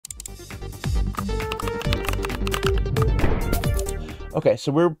Okay,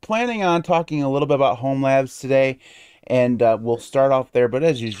 so we're planning on talking a little bit about home labs today, and we'll start off there. But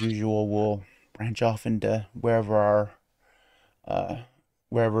as usual, we'll branch off into uh,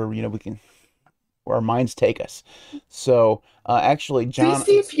 wherever we can, where our minds take us. So actually, See, John,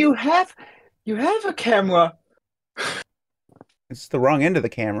 Steve, you have a camera. it's the wrong end of the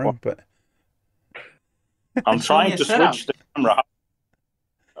camera, Well, but I'm Show me trying a to setup. switch the camera.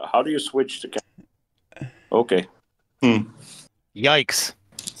 How do you switch the camera? Okay. Hmm. Yikes.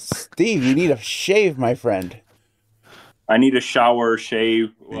 Steve, you need a shave, my friend. I need a shower,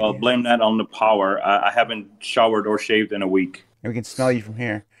 shave. Well, blame that on the power. I haven't showered or shaved in a week. We can smell you from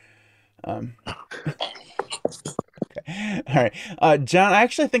here. Um, okay. All right. John, I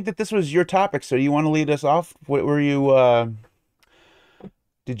actually think that this was your topic, so do you want to lead us off? What were you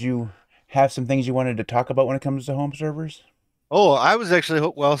did you have some things you wanted to talk about when it comes to home servers? Oh, I was actually,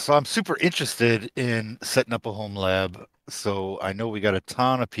 well, so I'm super interested in setting up a home lab. So I know we got a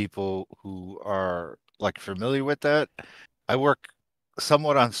ton of people who are like familiar with that. I work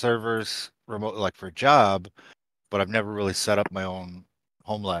somewhat on servers remote, like for a job, but I've never really set up my own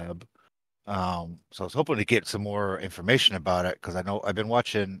home lab. So I was hoping to get some more information about it because I know I've been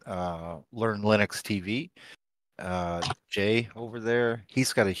watching Learn Linux TV. Jay over there,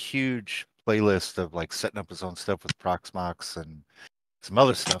 he's got a huge playlist of like setting up his own stuff with Proxmox and some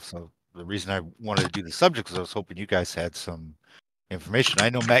other stuff. So the reason I wanted to do the subject was I was hoping you guys had some information. I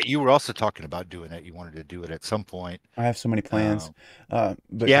know Matt, you were also talking about doing it. You wanted to do it at some point. I have so many plans. But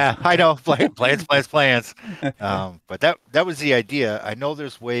Yeah, I know. Plans, plans, plans. But that was the idea. I know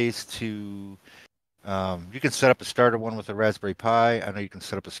there's ways to you can set up a starter one with a Raspberry Pi. I know you can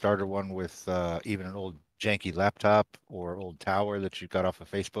set up a starter one with even an old janky laptop or old tower that you got off of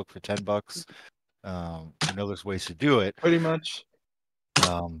Facebook for $10. I know there's ways to do it. Pretty much,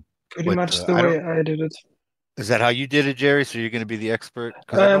 Um, pretty but much the I don't. way I did it. Is that how you did it, Jerry? So you're going to be the expert?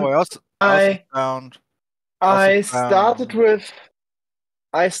 Because I know Um, I also I found also I started found. with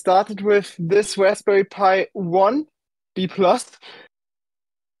I started with this Raspberry Pi 1 B plus.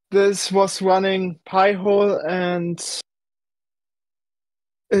 This was running Pi-hole and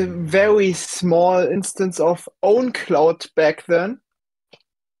a very small instance of OwnCloud back then.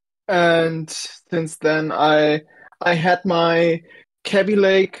 And since then, I had my Kaby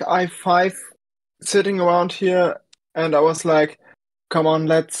Lake i5 sitting around here, and I was like, "Come on,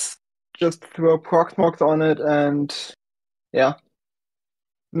 let's just throw Proxmox on it." And yeah,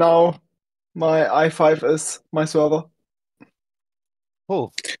 now my i5 is my server.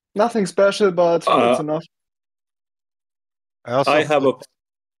 Oh, Nothing special, but it's Uh, enough. I also I have put.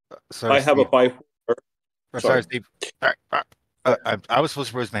 a Sorry, I have a Steve. Pi 4. Sorry, Sorry. Steve. I was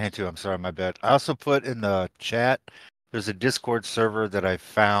supposed to raise my hand too. I'm sorry, my bad. I also put in the chat. There's a Discord server that I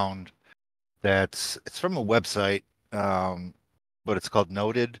found. It's from a website, but it's called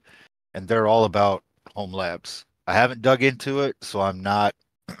Noted, and they're all about home labs. I haven't dug into it, so I'm not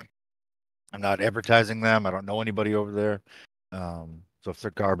advertising them. I don't know anybody over there. So if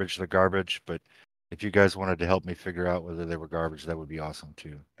they're garbage, they're garbage. But if you guys wanted to help me figure out whether they were garbage, that would be awesome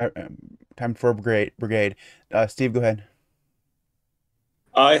too. time for a brigade. Steve, go ahead.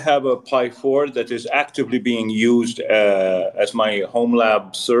 I have a Pi 4 that is actively being used as my home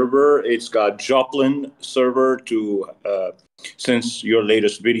lab server. It's got Joplin server to, since your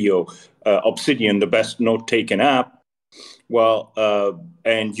latest video, Obsidian, the best note-taking app. Well,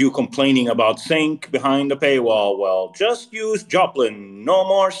 and you complaining about sync behind the paywall. Well, just use Joplin. No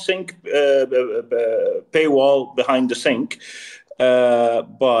more sync paywall behind the sync.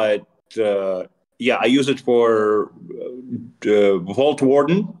 But yeah, I use it for Vault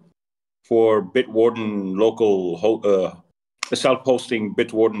Warden, for Bitwarden local self-hosting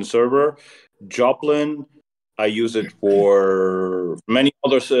Bitwarden server. Joplin, I use it for many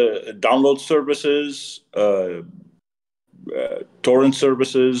other download services, torrent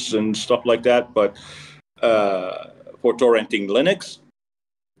services and stuff like that, but for torrenting Linux.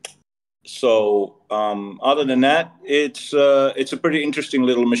 So other than that, it's a pretty interesting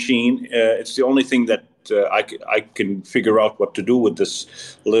little machine. It's the only thing that I can figure out what to do with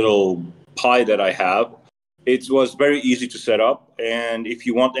this little Pi that I have. It was very easy to set up, and if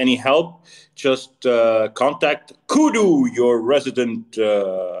you want any help, just contact Kudu, your resident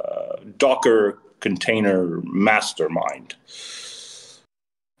Docker container mastermind.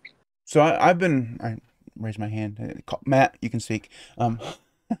 So I raise my hand. Matt, you can speak.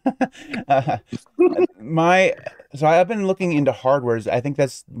 Uh, I've been looking into hardwares. I think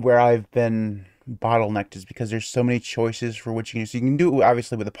that's where I've been bottlenecked is because there's so many choices for what you can do. So you can do it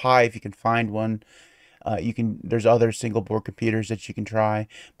obviously with a Pi if you can find one. There's other single board computers that you can try,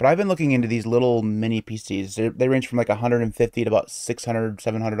 but I've been looking into these little mini PCs. They range from like 150 to about 600,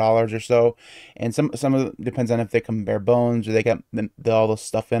 $700 or so, and some of it depends on if they come bare bones or they got all the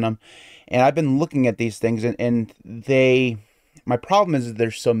stuff in them. And I've been looking at these things, and they. My problem is that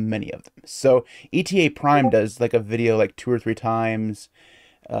there's so many of them. So ETA Prime does like a video like 2 or 3 times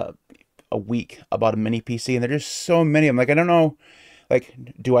uh, a week about a mini PC, and there's just so many of them. Like I don't know, like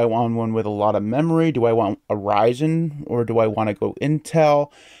do I want one with a lot of memory? Do I want a Ryzen or do I want to go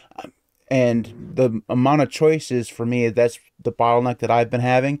Intel? And the amount of choices for me, that's the bottleneck that I've been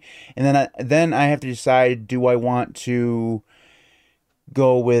having. And then I have to decide, do I want to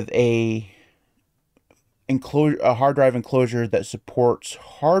go with a hard drive enclosure that supports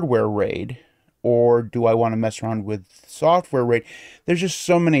hardware RAID, or do I want to mess around with software RAID? There's just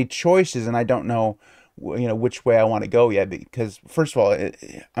so many choices, and I don't know, which way I want to go yet. Because first of all,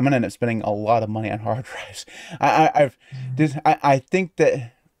 I'm gonna end up spending a lot of money on hard drives. I think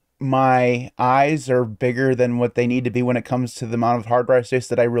that my eyes are bigger than what they need to be when it comes to the amount of hard drive space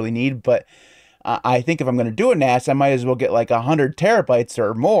that I really need. But I think if I'm going to do a NAS, I might as well get like 100 TB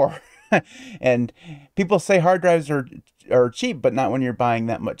or more. And people say hard drives are cheap, but not when you're buying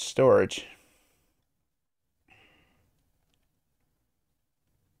that much storage.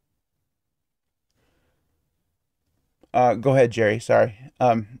 Go ahead, Jerry. Sorry.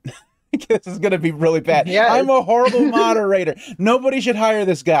 This is gonna be really bad. Yeah, I'm a horrible moderator. Nobody should hire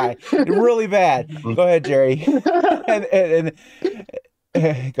this guy. Really bad. Go ahead, Jerry. And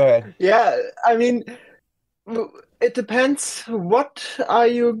go ahead. yeah. I mean, it depends. What are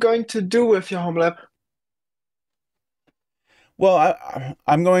you going to do with your home lab? Well,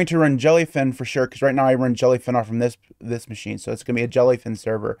 I'm going to run Jellyfin for sure because right now I run Jellyfin off from this machine, so it's going to be a Jellyfin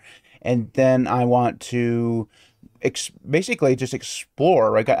server, and then I want to basically just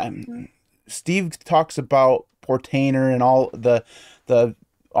explore. Like Steve talks about Portainer and the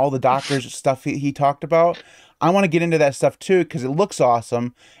all the Docker's stuff he talked about. I want to get into that stuff too because it looks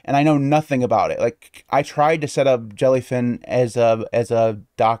awesome, and I know nothing about it. Like I tried to set up Jellyfin as a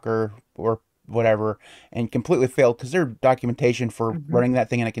Docker or whatever and completely failed because their documentation for Mhm. running that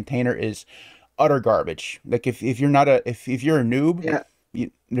thing in a container is utter garbage. Like if you're not if you're a noob, Yeah,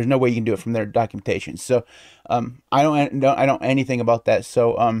 there's no way you can do it from their documentation. So I don't anything about that.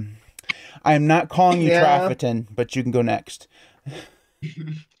 So I am not calling you yeah, Traffiton, but you can go next.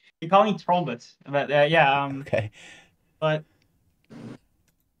 You call me Trollbit, but yeah, Okay. but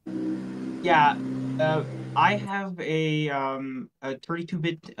yeah, I have a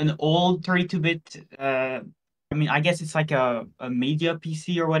 32-bit, an old 32-bit. I mean, I guess it's like a media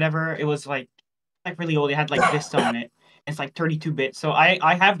PC or whatever. It was like really old. It had like Vista on it. It's like 32-bit. So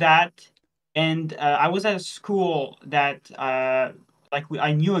I have that, and I was at a school that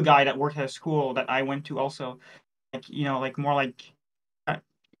I knew a guy that worked at a school that I went to also. Like like more like uh,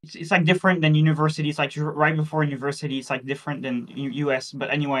 it's like different than university. It's like right before university. It's like different than US. But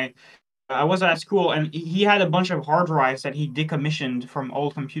anyway, I was at school and he had a bunch of hard drives that he decommissioned from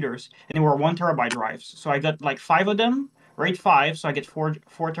old computers, and they were 1 TB drives. So I got like 5 of them, RAID 5. So I get four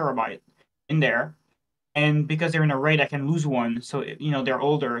terabyte in there, and because they're in a RAID, I can lose one. So they're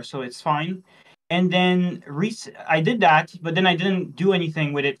older, so it's fine. And then I did that, but then I didn't do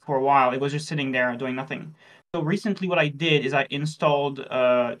anything with it for a while. It was just sitting there doing nothing. So recently, what I did is I installed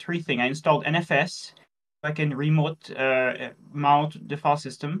three things. I installed NFS, so I can remote mount the file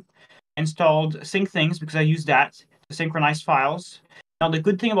system. Installed sync things because I use that to synchronize files. Now the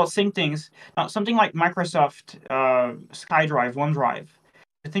good thing about sync things, now something like Microsoft SkyDrive, OneDrive,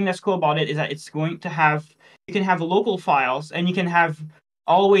 the thing that's cool about it is that it's going to have you can have local files and you can have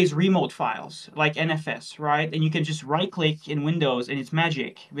always remote files like NFS, right? And you can just right click in Windows and it's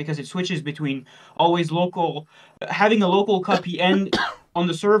magic because it switches between always local, having a local copy and on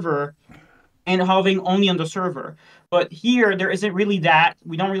the server and having only on the server. But here, there isn't really that.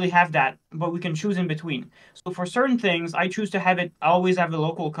 We don't really have that, but we can choose in between. So for certain things, I choose to have it always have a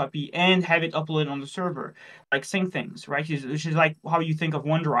local copy and have it uploaded on the server, like sync things, right? Which is like how you think of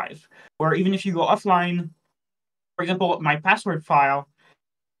OneDrive, where even if you go offline, for example, my password file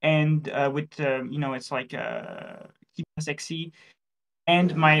and with it's like TXT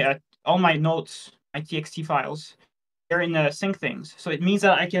and my all my notes, my TXT files, they're in sync things. So it means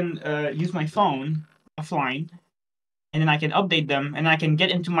that I can use my phone offline and then I can update them and I can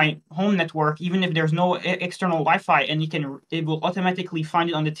get into my home network even if there's no external Wi-Fi, and it will automatically find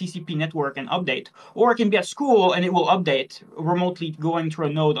it on the TCP network and update. Or it can be at school and it will update remotely going through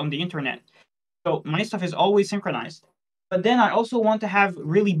a node on the internet. So my stuff is always synchronized. But then I also want to have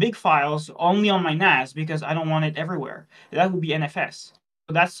really big files only on my NAS because I don't want it everywhere. That would be NFS.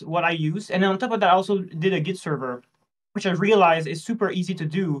 So that's what I use. And then on top of that, I also did a Git server, which I realized is super easy to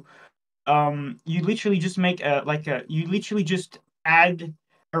do. You literally just make you literally just add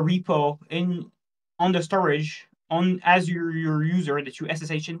a repo in on the storage on as your user that you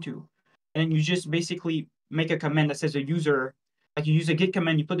SSH into, and then you just basically make a command that says a user, like you use a git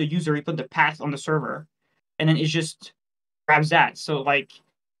command, you put the user, you put the path on the server, and then it just grabs that. So like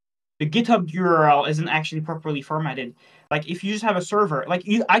the GitHub URL isn't actually properly formatted. Like if you just have a server,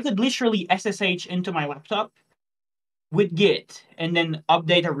 I could literally SSH into my laptop with Git and then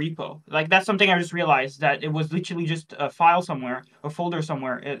update a repo. Like that's something I just realized, that it was literally just a file somewhere, a folder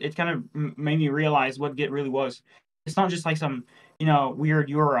somewhere. It kind of made me realize what Git really was. It's not just like some, weird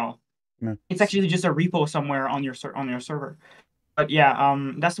URL. Yeah. It's actually just a repo somewhere on your server. But yeah,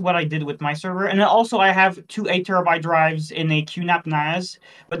 that's what I did with my server. And then also I have two 8 TB drives in a QNAP NAS,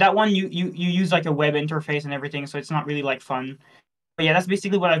 but that one you use like a web interface and everything, so it's not really like fun. But yeah, that's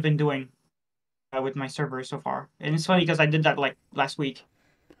basically what I've been doing with my server so far. And it's funny because I did that like last week.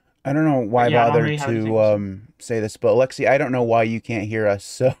 I don't know why Yeah, I don't bother really have anything to to say this, but Alexi, I don't know why you can't hear us.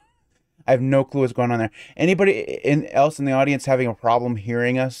 So I have no clue what's going on there. Else in the audience having a problem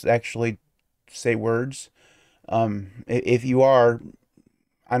hearing us actually say words? If you are,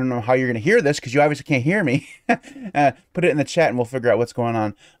 I don't know how you're going to hear this because you obviously can't hear me. Put it in the chat and we'll figure out what's going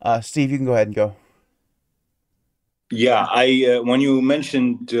on. Steve, you can go ahead and go. Yeah, I when you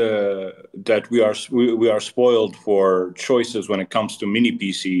mentioned that we are spoiled for choices when it comes to mini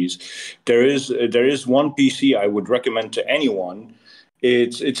PCs, there is one PC I would recommend to anyone.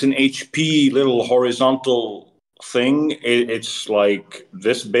 It's an HP little horizontal thing. It's like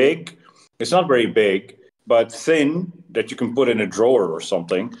this big. It's not very big, but thin, that you can put in a drawer or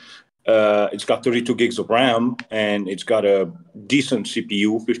something. It's got 32 gigs of RAM, and it's got a decent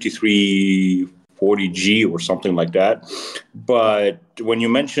CPU, 5340G or something like that. But when you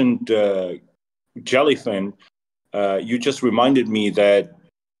mentioned Jellyfin, you just reminded me that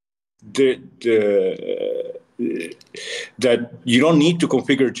that you don't need to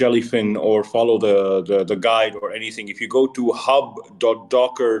configure Jellyfin or follow the guide or anything. If you go to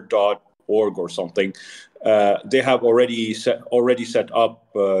hub.docker.org or something, they have already set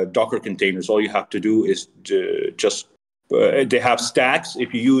up Docker containers. All you have to do is they have stacks.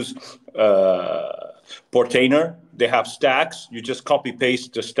 If you use Portainer, they have stacks. You just copy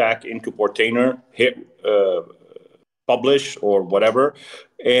paste the stack into Portainer, hit publish or whatever,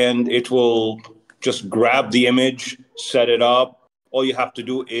 and it will just grab the image, set it up. All you have to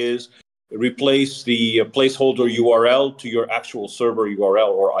do is replace the placeholder URL to your actual server URL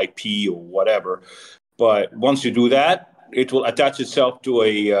or IP or whatever. But once you do that, it will attach itself to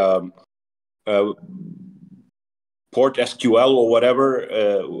a Port SQL or whatever,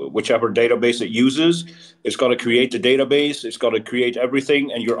 whichever database it uses. It's going to create the database. It's going to create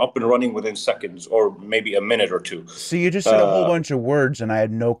everything, and you're up and running within seconds or maybe a minute or two. So you just said a whole bunch of words, and I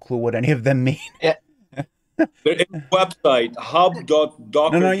had no clue what any of them mean. Yeah. The website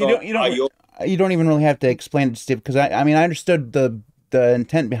hub.docker.io. No, you don't even really have to explain it, Steve, because I mean I understood the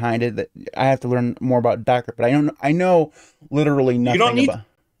intent behind it. That I have to learn more about Docker, but I know literally nothing don't need, about.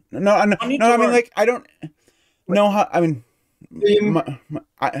 No, I mean like I don't know how. I mean,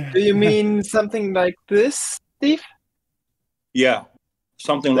 Do you mean something like this, Steve? Yeah,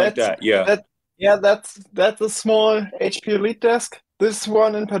 something like that. Yeah. That's a small HP Elite desk. This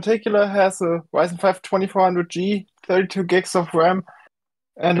one in particular has a Ryzen 5 2400G, 32 gigs of RAM,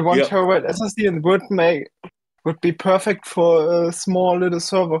 and a 1 Yep. terabyte SSD, and would be perfect for a small little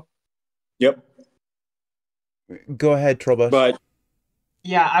server. Yep. Go ahead, Trobus. But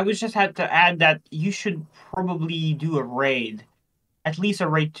Yeah, I was just had to add that you should probably do a RAID, at least a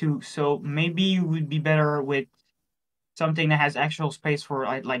RAID 2. So maybe you would be better with something that has actual space for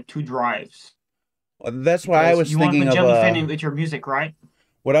like 2 drives. That's why I was you want to thinking put of Jellyfin with your music, right?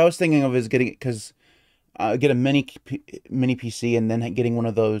 what I was thinking of is getting it because get a mini PC and then getting one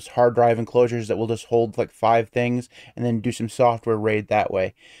of those hard drive enclosures that will just hold like 5 things, and then do some software RAID that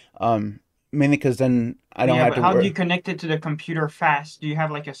way. Mainly because then I don't Yeah, have but to how do worry. you connect it to the computer fast? Do you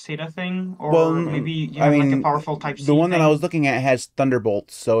have like a SATA thing, or Well, maybe you I have like a mean, powerful Type C the one that I thing? was looking at has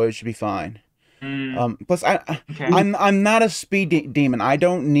Thunderbolts, so it should be fine. Plus, Okay. I'm not a speed demon. I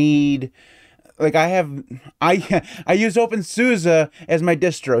don't need. Like I use OpenSUSE as my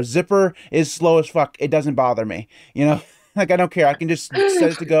distro. Zypper is slow as fuck. It doesn't bother me. You know, like I don't care. I can just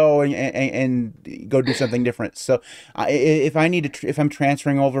set it to go and go do something different. So if I need to, if I'm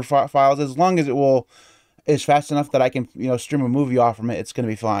transferring over files, as long as is fast enough that I can stream a movie off from it, it's going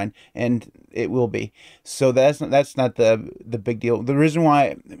to be fine, and it will be. So that's not the big deal. The reason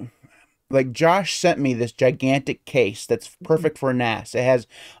why like Josh sent me this gigantic case that's perfect for NAS. It has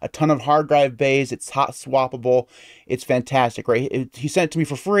a ton of hard drive bays. It's hot swappable. It's fantastic, right? He sent it to me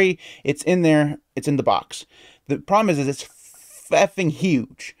for free. It's in there. It's in the box. The problem is it's effing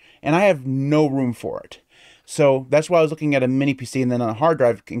huge, and I have no room for it. So that's why I was looking at a mini PC and then a hard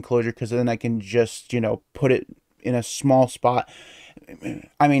drive enclosure, because then I can just, put it in a small spot.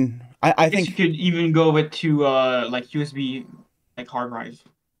 I mean, I I guess you think. could even go with to like USB like hard drive,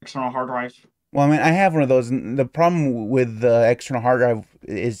 external hard drive. Well, I mean, I have one of those, and the problem with the external hard drive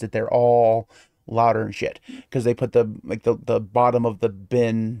is that they're all louder and shit because they put the bottom of the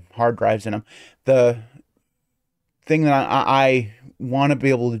bin hard drives in them. The thing that I want to be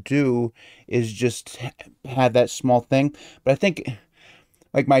able to do is just have that small thing, but I think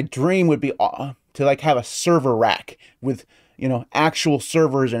like my dream would be to like have a server rack with actual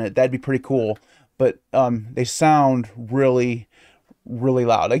servers in it. That'd be pretty cool. But they sound really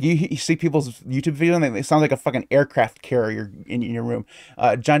loud. Like you see people's YouTube videos, and they sound like a fucking aircraft carrier in your room.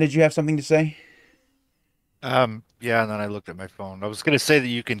 John, did you have something to say? Yeah, and then I looked at my phone. I was gonna say that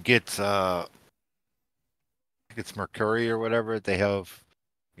you can get I think it's Mercury or whatever. They have,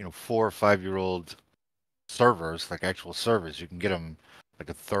 4 or 5 year old servers, like actual servers. You can get them like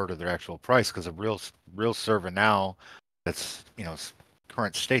a third of their actual price because a real server now, that's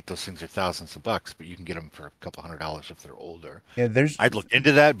current state, those things are thousands of bucks, but you can get them for a couple $100 if they're older. Yeah, there's I'd looked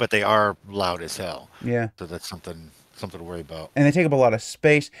into that, but they are loud as hell. yeah, So that's something to worry about. and they take up a lot of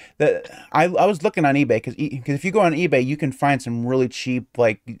space. I was looking on eBay because if you go on eBay, you can find some really cheap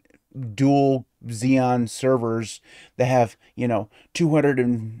like dual Xeon servers that have 200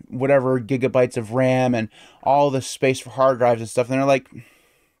 and whatever gigabytes of RAM and all the space for hard drives and stuff. And they're like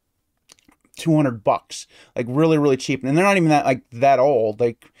 $200, like really cheap, and they're not even that old,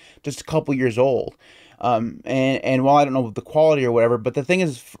 like just a couple years old. And while I don't know the quality or whatever, but the thing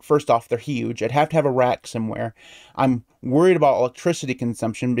is, first off, they're huge. I'd have to have a rack somewhere. I'm worried about electricity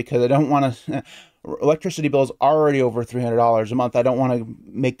consumption because I don't want to. Electricity bill's already over $300 a month. I don't want to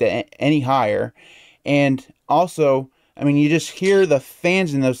make that any higher. And also, I mean, you just hear the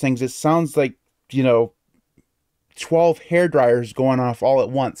fans in those things. It sounds like, you know, 12 hair dryers going off all at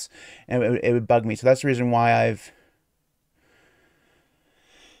once, and it would bug me. So that's the reason why I've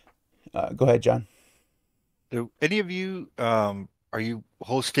go ahead, John. Do any of you are you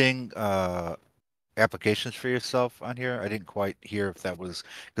hosting applications for yourself on here? I didn't quite hear if that was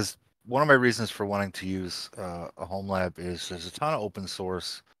because one of my reasons for wanting to use a home lab is there's a ton of open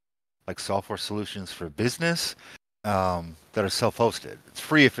source like software solutions for business that are self-hosted. It's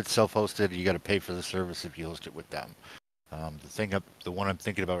free if it's self-hosted. You got to pay for the service if you host it with them. The one I'm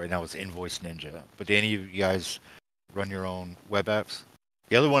thinking about right now is Invoice Ninja. But do any of you guys run your own web apps?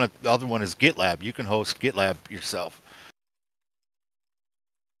 The other one is GitLab. You can host GitLab yourself.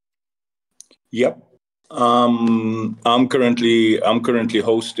 Yep. I'm currently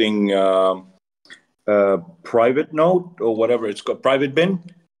hosting Private Note or whatever it's called, Private Bin.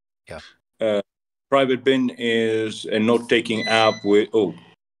 Yeah. Private Bin is a note-taking app with. Oh,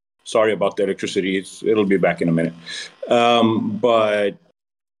 sorry about the electricity. It'll be back in a minute. But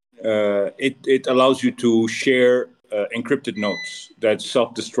it allows you to share encrypted notes that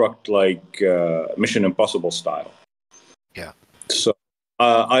self-destruct like Mission Impossible style. Yeah. So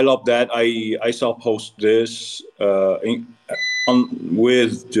I love that. I self-host this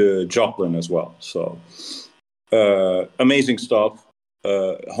with Joplin as well. So amazing stuff.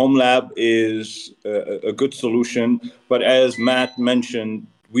 Home Lab is a good solution, but as Matt mentioned,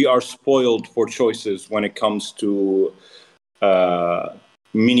 we are spoiled for choices when it comes to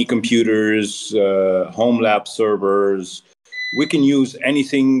mini computers, home lab servers. We can use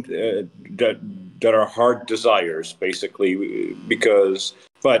anything that are heart desires, basically, because.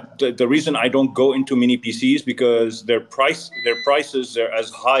 But the reason I don't go into mini PCs because their prices are as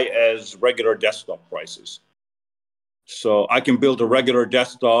high as regular desktop prices. So I can build a regular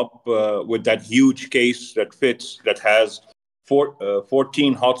desktop with that huge case that has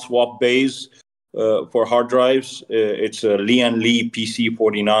 14 hot swap bays for hard drives. It's a Lian Li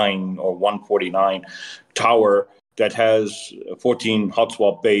PC49 or 149 tower that has 14 hot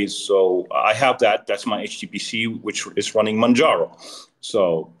swap bays. So I have that. That's my HTPC, which is running Manjaro.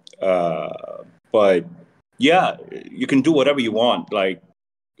 So, but yeah, you can do whatever you want. Like,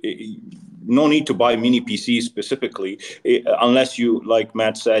 no need to buy mini PC specifically, unless you, like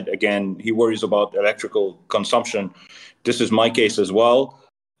Matt said, again, he worries about electrical consumption. This is my case as well.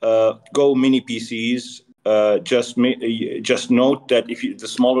 Go mini PCs. Just note that the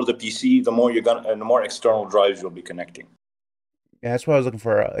smaller the PC, the more and the more external drives you'll be connecting. Yeah, that's why I was looking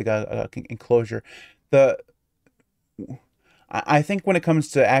for like a enclosure. The I think when it comes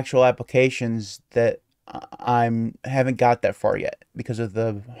to actual applications, that I'm haven't got that far yet because of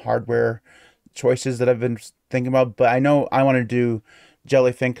the hardware choices that I've been thinking about. But I know I want to do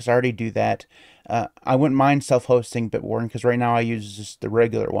Jellyfin because I already do that. I wouldn't mind self-hosting Bitwarden because right now I use just the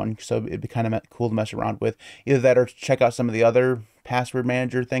regular one, so it'd be kind of cool to mess around with. Either that or check out some of the other password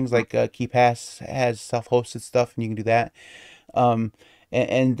manager things like KeePass has self-hosted stuff, and you can do that. Um,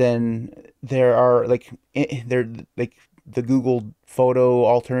 and then there are there like the Google Photo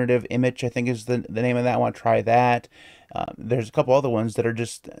Alternative Image, I think is the name of that. I want to try that. There's a couple other ones that are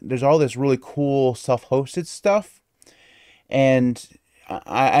just there's all this really cool self-hosted stuff, and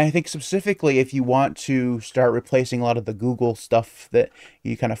I think specifically if you want to start replacing a lot of the Google stuff that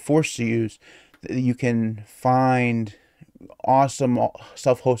you kind of forced to use, you can find awesome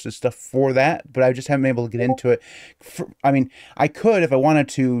self-hosted stuff for that, but I just haven't been able to get into it. I mean, I could if I wanted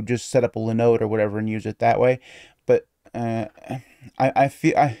to just set up a Linode or whatever and use it that way, but I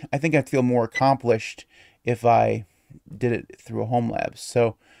think I'd feel more accomplished if I did it through a home lab.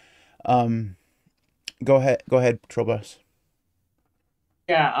 So um, go ahead, Trobus.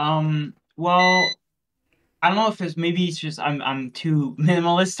 Yeah, well, I don't know if it's just I'm too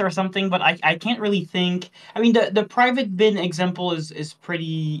minimalist or something, but I can't really think. I mean, the private bin example is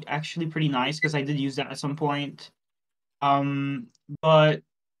pretty actually pretty nice because I did use that at some point. Um, but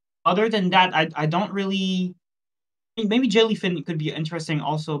other than that, I don't really. I mean, maybe Jellyfin could be interesting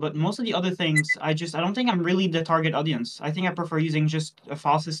also, but most of the other things, I don't think I'm really the target audience. I think I prefer using just a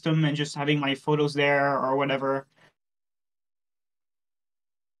file system and just having my photos there or whatever.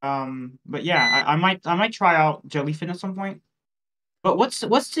 But yeah, I might try out Jellyfin at some point. But what's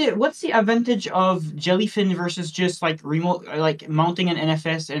the advantage of Jellyfin versus just like remote like mounting an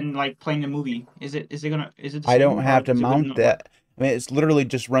NFS and like playing the movie? Is it the I don't same or have to would it mount not work? that. I mean, it's literally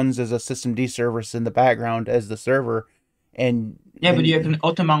just runs as a systemd service in the background as the server, and Yeah, but then you can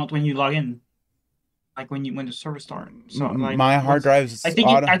auto mount when you log in, like when the server starts. So like my hard what's drive's I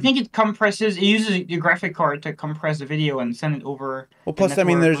auto. think it uses your graphic card to compress the video and send it over Well, the plus, I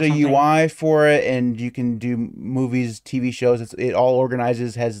mean, network there's or a something. UI for it, and you can do movies, TV shows. It all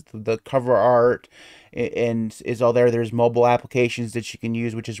organizes, has the cover art, and is all there. There's mobile applications that you can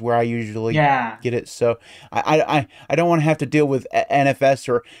use, which is where I usually Yeah. get it. So I don't want to have to deal with NFS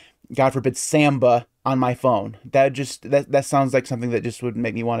or, God forbid, Samba on my phone. That sounds like something that just would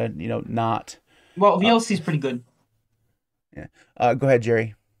make me want to, not. Well, Uh, VLC is pretty good. yeah. Go ahead,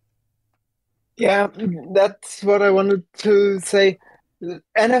 Jerry. Yeah, that's what I wanted to say.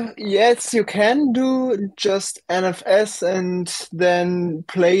 Yes, you can do just NFS and then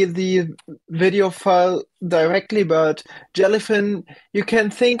play the video file directly, but Jellyfin, you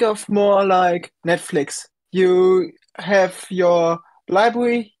can think of more like Netflix. You have your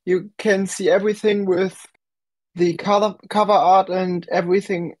library, you can see everything with the cover art and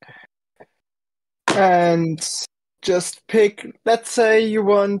everything, and just pick, let's say you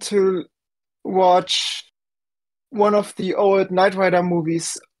want to watch one of the old Knight Rider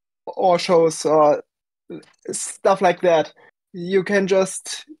movies or shows or stuff like that. You can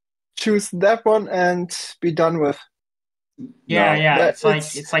just choose that one and be done with. Yeah, No, yeah. That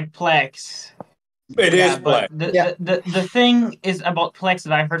it's It's like Plex. it is Yeah, but Black. yeah, the thing is about Plex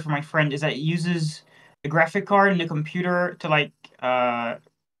that I heard from my friend is that it uses the graphic card in the computer to like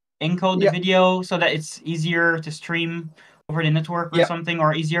encode the yeah, video so that it's easier to stream over the network or yeah, something,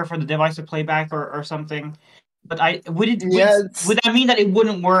 or easier for the device to play back or something. But I would it yeah. It's would that mean that it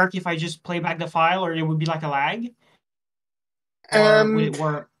wouldn't work if I just play back the file, or it would be like a lag, or would um it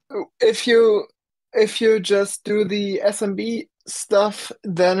work? if you just do the SMB stuff,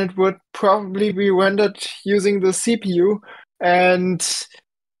 then it would probably be rendered using the CPU, and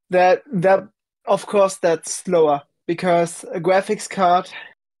that of course that's slower because a graphics card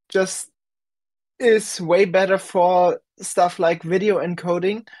just is way better for stuff like video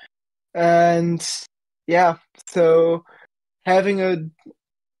encoding. And yeah, so having a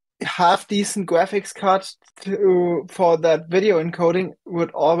half decent graphics card for that video encoding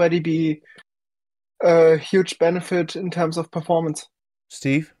would already be a huge benefit in terms of performance.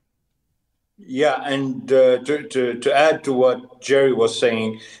 Steve. Yeah, and to add to what Jerry was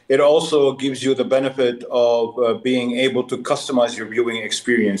saying, it also gives you the benefit of being able to customize your viewing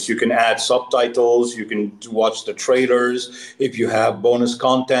experience. You can add subtitles, you can watch the trailers. If you have bonus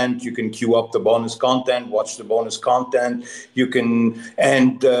content, you can queue up the bonus content, watch the bonus content. You can,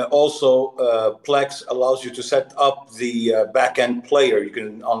 and also Plex allows you to set up the backend player. You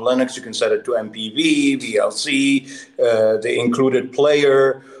can on Linux, you can set it to MPV, VLC, the included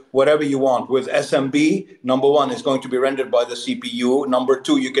player, whatever you want. With SMB, number one, is going to be rendered by the CPU. Number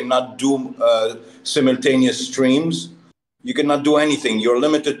two, you cannot do simultaneous streams. you cannot do anything. You're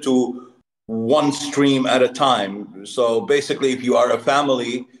limited to one stream at a time. So basically, if you are a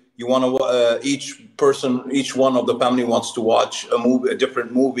family, you want to each one of the family wants to watch a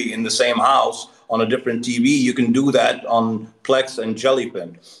different movie in the same house on a different TV. You can do that on Plex and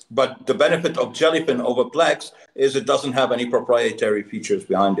Jellyfin. But the benefit of Jellyfin over Plex is it doesn't have any proprietary features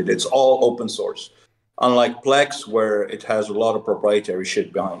behind it. It's all open source, unlike Plex, where it has a lot of proprietary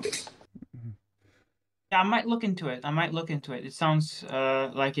shit behind it. Yeah, I might look into it. It sounds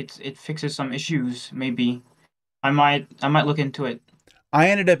like it fixes some issues. Maybe I might look into it. I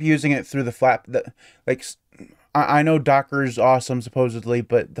ended up using it through like I know Docker's awesome supposedly,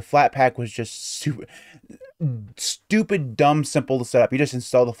 but the Flatpak was just stupid, dumb, simple to set up. You just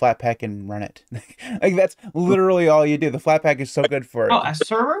install the Flatpak and run it. Like that's literally all you do. The Flatpak is so good for it. Oh, a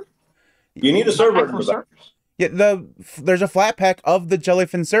server? You need a server For servers? Yeah, there's a Flatpak of the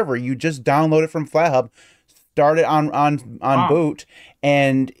Jellyfin server. You just download it from FlatHub, start it on boot,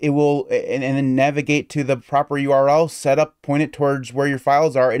 and it will and then navigate to the proper URL, set up, point it towards where your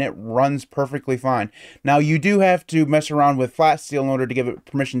files are, and it runs perfectly fine. Now you do have to mess around with FlatSteel in order to give it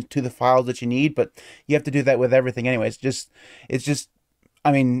permissions to the files that you need, but you have to do that with everything anyways. It's just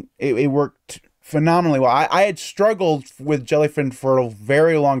I mean, it worked phenomenally well. I had struggled with Jellyfin for a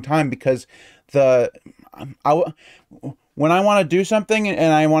very long time because the I when I want to do something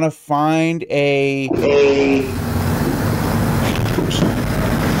and I want to find a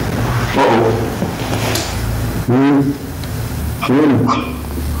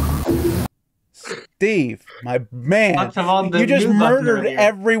Steve, my man, you just murdered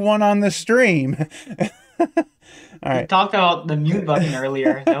everyone on the stream. All right. We talked about the mute button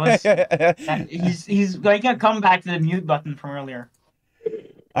earlier. He's like gonna come back to the mute button from earlier.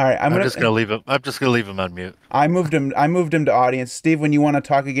 All right, I'm just gonna leave him on mute. I moved him to audience. Steve, when you want to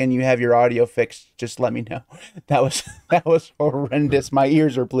talk again, you have your audio fixed. Just let me know. That was horrendous. My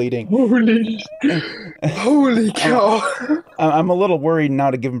ears are bleeding. Holy cow! I'm a little worried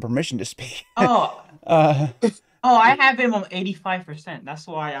now to give him permission to speak. Oh, I have him on 85%. That's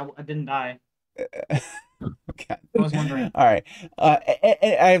why I didn't die. Okay. I was wondering. All right.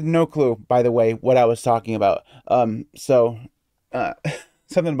 I have no clue, by the way, what I was talking about.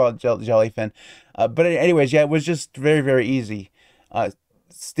 Something about Jellyfin. But anyways, yeah, it was just very, very easy.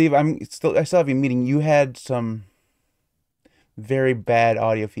 Steve, I still have you meeting. You had some very bad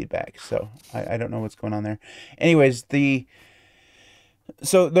audio feedback, so I don't know what's going on there. Anyways,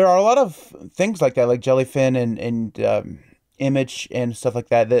 so there are a lot of things like that, like Jellyfin and Image and stuff like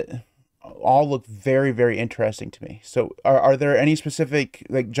that all look very, very interesting to me. So are there any specific,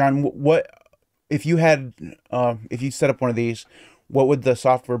 like, John, what if you had if you set up one of these, what would the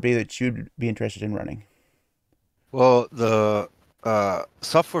software be that you'd be interested in running? Well, the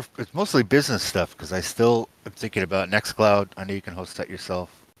software, it's mostly business stuff because I still am thinking about Nextcloud. I know you can host that yourself.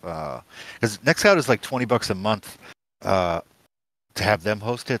 Because Nextcloud is like $20 a month to have them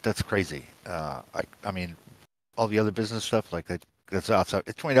host it. That's crazy. I mean, all the other business stuff like that's outside.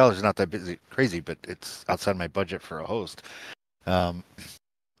 It's $20 is not that crazy, but it's outside my budget for a host.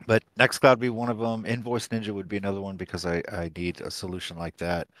 But Nextcloud would be one of them. Invoice Ninja would be another one because I need a solution like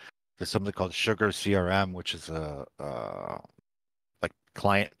that. There's something called Sugar CRM, which is a like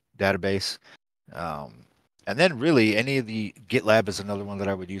client database. And then really any of the GitLab is another one that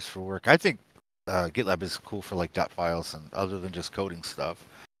I would use for work. I think GitLab is cool for like dot files and other than just coding stuff.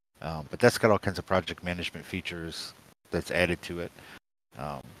 But that's got all kinds of project management features that's added to it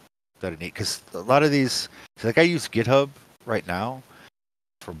that I need. Because a lot of these, like I use GitHub right now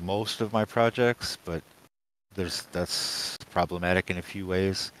for most of my projects, but that's problematic in a few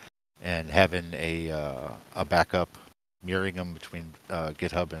ways. And having a backup mirroring them between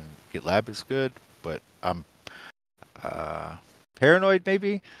GitHub and GitLab is good, but I'm paranoid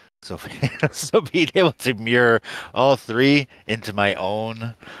maybe. So being able to mirror all three into my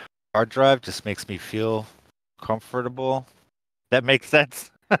own hard drive just makes me feel comfortable. That makes sense.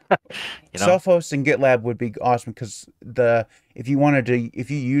 Self-hosting GitLab would be awesome because if you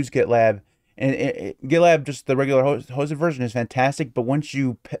use GitLab and GitLab, just the regular hosted version is fantastic, but once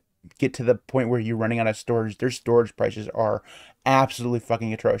you get to the point where you're running out of storage, their storage prices are absolutely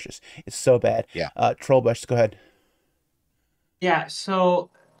fucking atrocious. It's so bad. Yeah. Trollbush, go ahead. Yeah,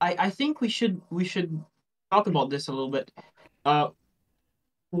 so I think we should talk about this a little bit.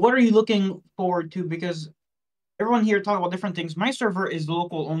 What are you looking forward to? Because everyone here talk about different things. My server is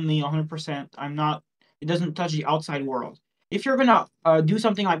local only 100%. It doesn't touch the outside world. If you're gonna do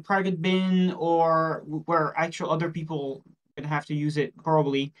something like private bin or where actual other people gonna have to use it,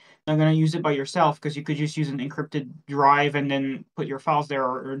 probably not gonna use it by yourself because you could just use an encrypted drive and then put your files there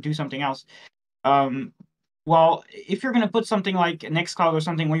or do something else. Well, if you're going to put something like Nextcloud or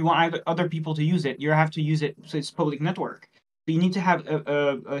something where you want other people to use it, you have to use it so it's public network. So you need to have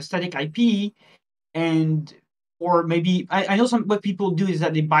a static IP, and or maybe I know some what people do is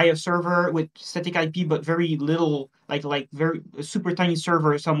that they buy a server with static IP but very little, like very a super tiny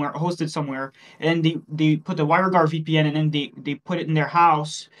server somewhere hosted somewhere, and they put the WireGuard VPN and then they put it in their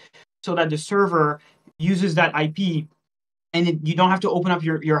house so that the server uses that IP, and you don't have to open up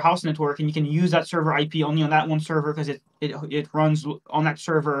your house network, and you can use that server IP only on that one server because it runs on that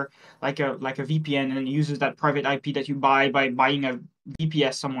server like a VPN, and it uses that private IP that you buy by buying a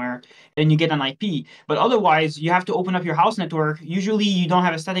VPS somewhere, and you get an IP. But otherwise, you have to open up your house network. Usually, you don't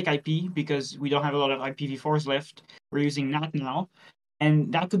have a static IP because we don't have a lot of IPv4s left. We're using NAT now,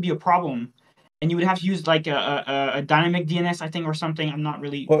 and that could be a problem. And you would have to use like a dynamic DNS, I think, or something. I don't What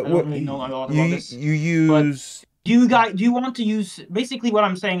really know a lot about you this. you But use? do you want to use basically what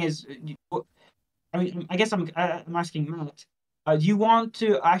I'm saying is I mean I guess I'm asking Matt. Do you want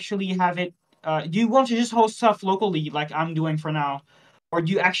to actually have it do you want to just host stuff locally like I'm doing for now, or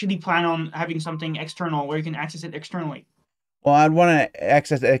do you actually plan on having something external where you can access it externally? Well, I'd want to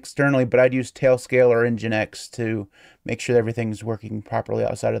access it externally, but I'd use Tailscale or Nginx to make sure everything's working properly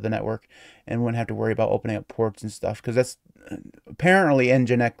outside of the network, and wouldn't have to worry about opening up ports and stuff. Because that's apparently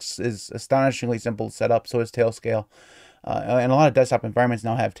Nginx is astonishingly simple to set up. So is Tailscale, and a lot of desktop environments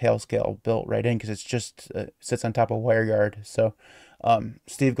now have Tailscale built right in because it's just sits on top of WireGuard. So,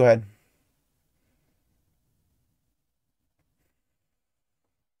 Steve, go ahead.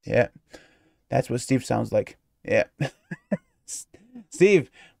 Yeah, that's what Steve sounds like. Yeah.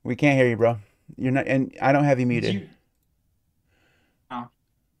 Steve, we can't hear you, bro. You're not, and I don't have you Do muted. you oh.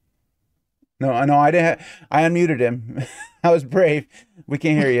 No, I know I didn't. I unmuted him. I was brave. We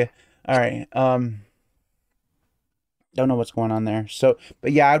can't hear you. All right. Don't know what's going on there. So,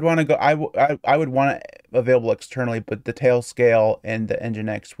 but yeah, I'd want to go. I would want it available externally, but the Tailscale and the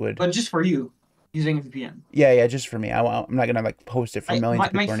Nginx would. But just for you using a VPN. Yeah, yeah, just for me. I'm not gonna like post it for millions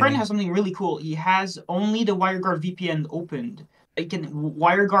of My people or friend anything. has something really cool. He has only the WireGuard VPN opened. He can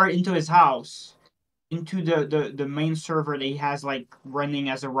WireGuard into his house, into the main server that he has like running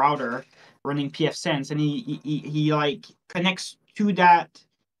as a router, running pfSense, and he like connects to that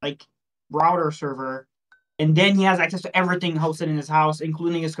like router server, and then he has access to everything hosted in his house,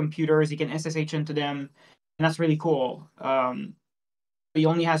 including his computers. He can SSH into them, and that's really cool. He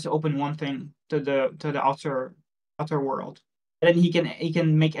only has to open one thing to the outer world. And then he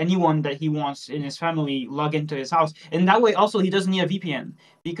can make anyone that he wants in his family log into his house. And that way also he doesn't need a VPN,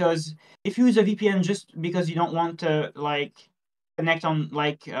 because if you use a VPN just because you don't want to like connect on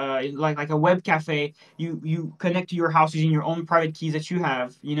like a web cafe, you connect to your house using your own private keys that you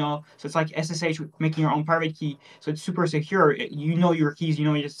have, so it's like SSH making your own private key, so it's super secure. You know your keys, you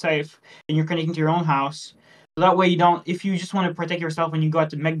know it's safe, and you're connecting to your own house. So that way you don't, if you just want to protect yourself when you go out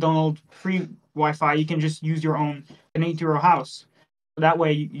to McDonald's free Wi-Fi, you can just use your own, connect to your house. So that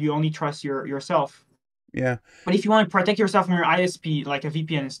way you only trust yourself. Yeah. But if you want to protect yourself from your ISP, like a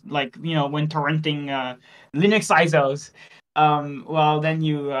VPN, like when torrenting Linux ISOs, well then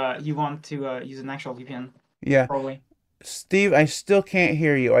you want to use an actual VPN, Yeah. probably. Steve, I still can't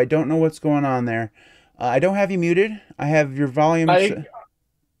hear you. I don't know what's going on there. I don't have you muted. I have your volume. I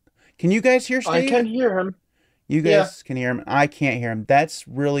Can you guys hear I can Steve? hear him. You Yeah. guys can hear him. I can't hear him. That's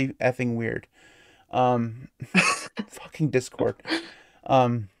really effing weird. Um, fucking Discord.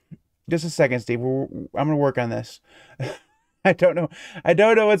 Um, just a second, Steve. I'm gonna work on this. I don't know. I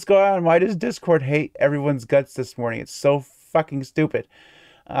don't know what's going on. Why does Discord hate everyone's guts this morning? It's so fucking stupid.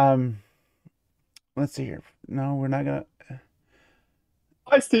 Um, let's see here. No, we're not gonna.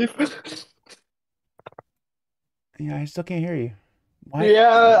 Hi, Steve. Yeah, I still can't hear you. Why?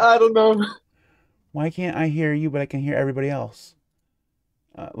 Yeah, I don't know. Why can't I hear you, but I can hear everybody else?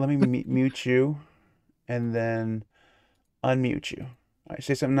 Let me mute you, and then unmute you. All right,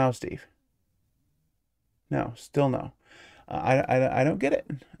 say something now, Steve. No, still no. I don't get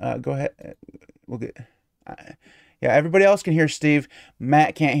it. Go ahead. We'll get. Uh, yeah, everybody else can hear Steve.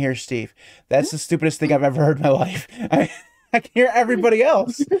 Matt can't hear Steve. That's the stupidest thing I've ever heard in my life. I can hear everybody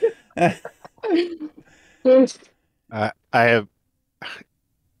else. I have,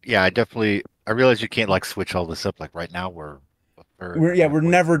 yeah, I realize you can't like switch all this up. Like right now, we're a third We're halfway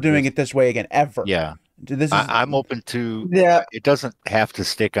never through doing this. it this way again, ever. Yeah, This is I'm open to. Yeah, It doesn't have to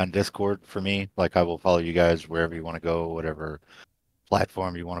stick on Discord for me. Like I will follow you guys wherever you want to go, whatever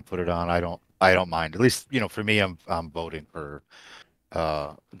platform you want to put it on. I don't mind. At least for me, I'm voting for.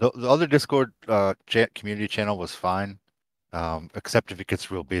 The other Discord community channel was fine. Except if it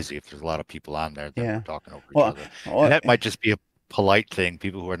gets real busy, if there's a lot of people on there, then we're yeah. talking over each Well, other. And well, that might just be a polite thing.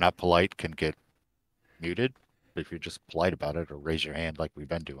 People who are not polite can get muted. If you're just polite about it or raise your hand like we've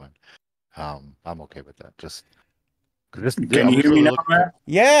been doing, I'm okay with that. Just because Can I you was hear me really now, looking for. Matt?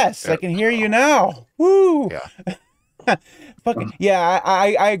 Yes, I Yeah. can hear you now. Woo! Yeah. Fucking yeah,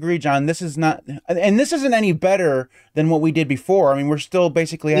 I agree, John. This is not, and this isn't any better than what we did before. I mean, we're still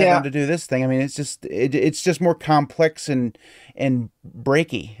basically having Yeah. to do this thing. I mean, it's just more complex and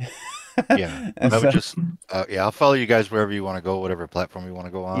breaky. Yeah, And I would so just, yeah, I'll follow you guys wherever you want to go, whatever platform you want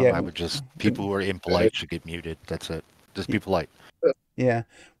to go on. yeah, I would just, people who are impolite should get muted. That's it. Just be polite. yeah,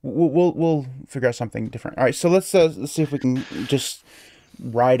 we'll figure out something different. All right, so let's see if we can just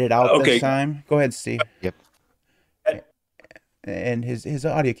ride it out this Okay. time. Go ahead, Steve. Yep. And his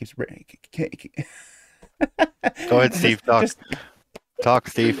audio keeps breaking. Go ahead, Steve. Talk. Just Talk,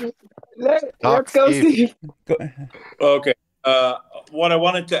 Steve. Talk, Let's go, Steve. Steve. go. Okay. What I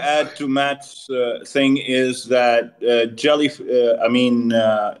wanted to add to Matt's thing is that Nginx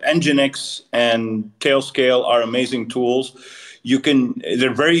and Tailscale are amazing tools.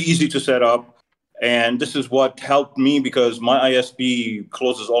 They're very easy to set up. And this is what helped me because my ISP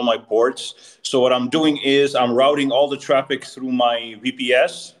closes all my ports. So what I'm doing is I'm routing all the traffic through my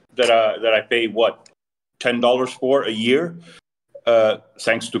VPS that I pay $10 for a year,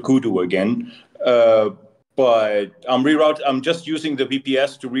 thanks to Kudu again. But I'm just using the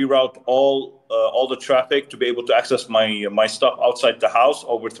VPS to reroute all the traffic to be able to access my stuff outside the house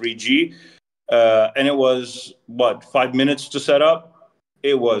over 3G. And it was 5 minutes to set up.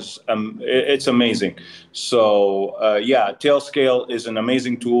 It's amazing. So Tailscale is an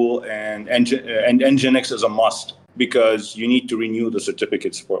amazing tool, and Nginx is a must because you need to renew the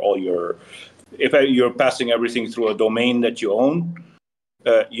certificates for all your. If you're passing everything through a domain that you own,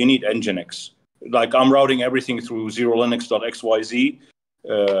 you need Nginx. Like I'm routing everything through zerolinux.xyz.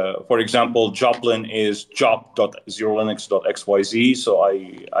 For example, Joplin is job.zerolinux.xyz, so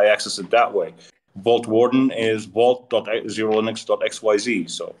I access it that way. Vault Warden is vault.zerolinux.xyz.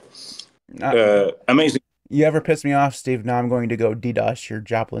 So amazing. You ever piss me off, Steve? Now I'm going to go DDoS your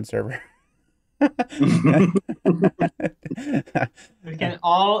Joplin server. We can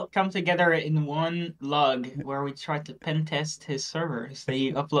all come together in one LUG where we try to pen test his servers that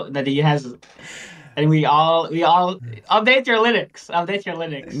he upload that he has, and we all update your Linux. Update your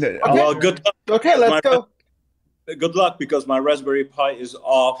Linux. No, Okay. Well, good luck. Okay, let's go. Good luck because my Raspberry Pi is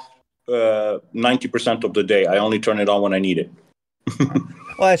off 90% of the day. I only turn it on when I need it.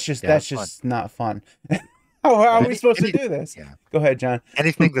 Well, that's just not fun. How are we supposed to do this? Yeah. Go ahead, John.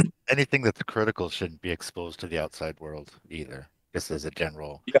 Anything that's critical shouldn't be exposed to the outside world either. Just as a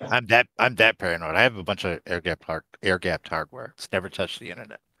general, Yeah. I'm that paranoid. I have a bunch of air-gapped hardware. It's never touched the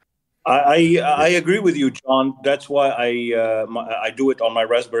internet. I agree with you, John. That's why I do it on my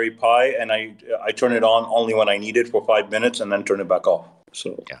Raspberry Pi, and I turn it on only when I need it for 5 minutes, and then turn it back off.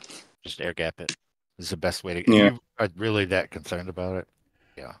 So yeah, just air gap it. This is the best way to. Yeah. If you are really that concerned about it,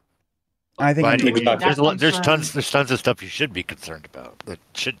 yeah. I think There's tons of stuff you should be concerned about that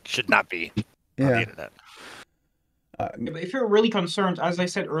should not be on the internet. If you're really concerned, as I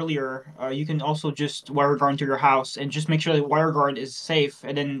said earlier, you can also just WireGuard into your house and just make sure that WireGuard is safe,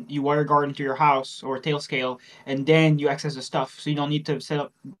 and then you WireGuard into your house or Tailscale, and then you access the stuff. So you don't need to set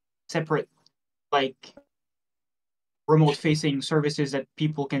up separate remote-facing services that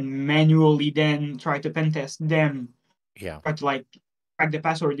people can manually then try to pen test them. Yeah. Try to crack the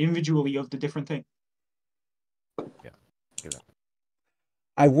password individually of the different thing. Yeah.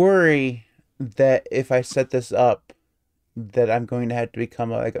 I worry that if I set this up, that I'm going to have to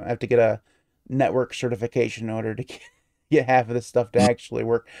become I have to get a network certification in order to get half of this stuff to actually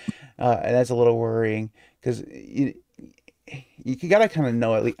work, and that's a little worrying because you gotta kind of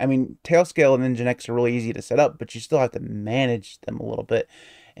know at least. I mean, Tailscale and Nginx are really easy to set up, but you still have to manage them a little bit.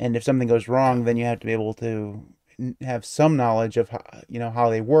 And if something goes wrong, then you have to be able to have some knowledge of how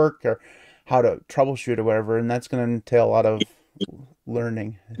they work or how to troubleshoot or whatever, and that's going to entail a lot of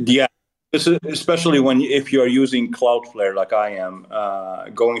learning. Yeah. Especially if you're using Cloudflare like I am,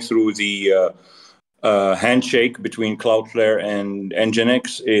 going through the handshake between Cloudflare and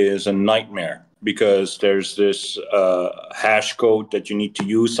Nginx is a nightmare because there's this hash code that you need to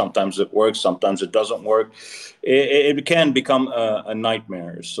use. Sometimes it works, sometimes it doesn't work. It can become a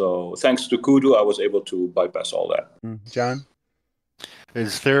nightmare. So thanks to Kudu, I was able to bypass all that. John?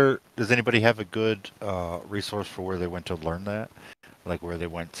 Does anybody have a good resource for where they went to learn that? Like where they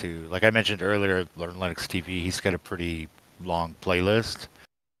went to, like I mentioned earlier, Learn Linux TV. He's got a pretty long playlist.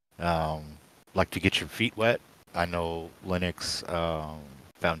 Like to get your feet wet. I know Linux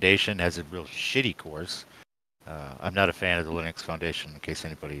Foundation has a real shitty course. I'm not a fan of the Linux Foundation, in case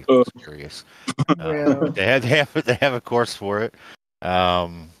anybody is curious. They have a course for it.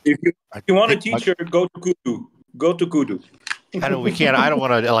 If you, I you want a think teacher, go to Kudu. Go to Kudu. I know we can't. I don't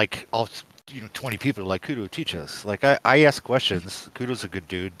want to like all 20 people like Kudo teach us. Like I ask questions. Kudo's a good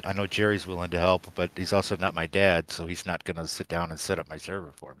dude. I know Jerry's willing to help, but he's also not my dad, so he's not gonna sit down and set up my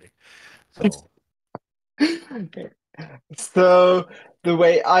server for me. So So the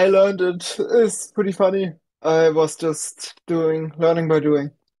way I learned it is pretty funny. I was just learning by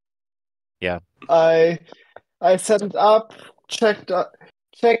doing. yeah, I I set it up, checked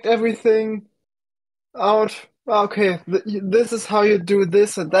everything out. Okay, this is how you do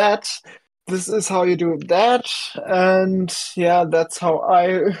this and that. This is how you do that, and yeah, that's how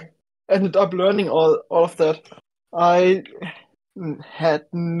I ended up learning all of that. I had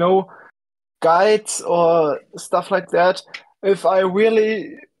no guides or stuff like that. If I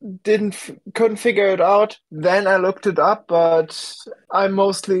really couldn't figure it out, then I looked it up, but I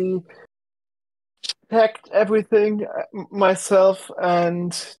mostly checked everything myself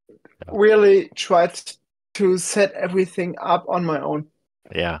and yeah, really tried to set everything up on my own.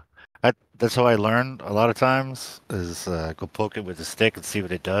 yeah. That's how I learn a lot of times is go poke it with a stick and see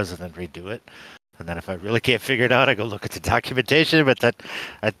what it does, and then redo it. And then if I really can't figure it out, I go look at the documentation. But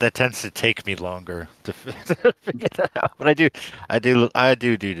that tends to take me longer to figure that out. But I do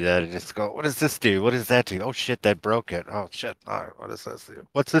that. I just go, what does this do? What does that do? Oh shit, that broke it. Oh shit, all right, what does this do?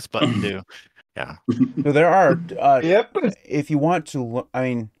 What's this button do? Yeah, So there are, Yep. if you want to, I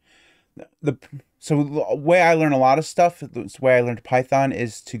mean, the so the way I learn a lot of stuff, the way I learned Python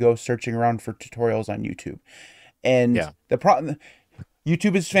is to go searching around for tutorials on YouTube. And yeah, the problem,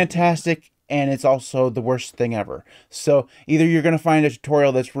 YouTube is fantastic, and it's also the worst thing ever. So either you're going to find a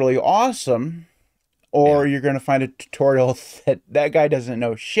tutorial that's really awesome, or yeah, you're going to find a tutorial that guy doesn't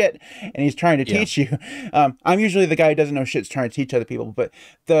know shit and he's trying to yeah, teach you. I'm usually the guy who doesn't know shit's trying to teach other people, but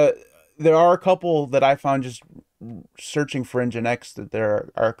there are a couple that I found just searching for Nginx, that there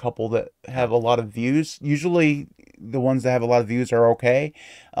are a couple that yeah. have a lot of views. Usually the ones that have a lot of views are okay.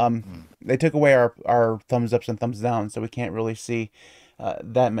 Mm. They took away our thumbs ups and thumbs down, so we can't really see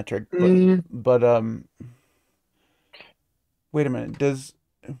that metric. But Mm, but um, wait a minute. Does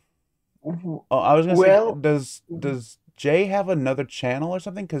Oh, I was gonna say, well, does Jay have another channel or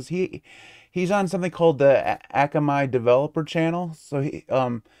something? Because he's on something called the Akamai Developer Channel. So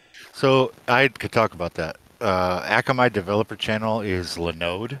So I could talk about that. Akamai developer channel is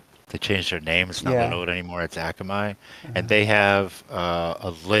Linode. They changed their name. It's not yeah. Linode anymore. It's Akamai, and Uh, they have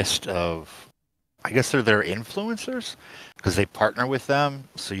a list of, I guess they're their influencers because they partner with them.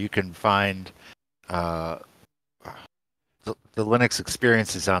 So you can find uh, the Linux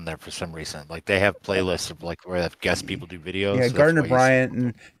experience is on there for some reason. Like they have playlists of like where they have guest people do videos. yeah, So that's Gardner why you see.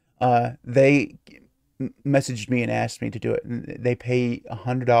 Bryant and they messaged me and asked me to do it, and they pay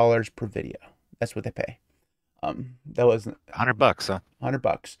 $100 per video. That's what they pay. That was $100, huh?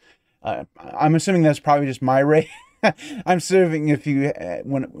 $100. I'm assuming that's probably just my rate. I'm assuming if you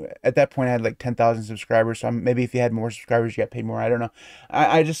when at that point I had like 10,000 subscribers, so maybe if you had more subscribers, you got paid more. I don't know.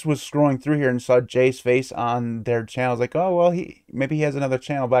 I just was scrolling through here and saw Jay's face on their channel. I was like, oh well, he has another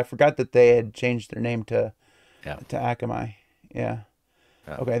channel, but I forgot that they had changed their name Yeah. to Akamai. Yeah.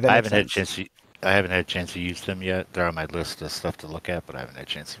 Yeah. Okay, that I makes haven't had a sense. chance to. I haven't had a chance to use them yet. They're on my list of stuff to look at, but I haven't had a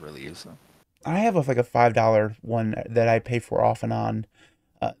chance to really use them. I have like a $5 one that I pay for off and on.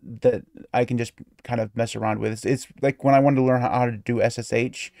 That I can just kind of mess around with. It's like when I wanted to learn how to do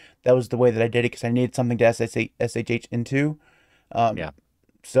SSH, that was the way that I did it because I needed something to SSH into. Um, Yeah.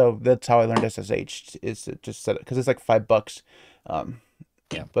 so that's how I learned SSH is to just set it because it's like $5. Um,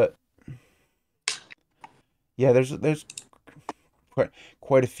 Yeah. but yeah, there's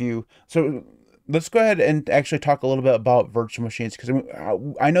quite a few. So let's go ahead and actually talk a little bit about virtual machines because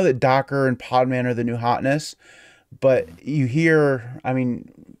I know that Docker and Podman are the new hotness, but Mhm. you hear, I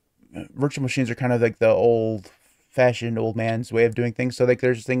mean, virtual machines are kind of like the old fashioned old man's way of doing things. So like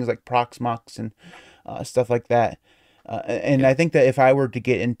there's things like Proxmox and stuff like that. And Yeah. I think that if I were to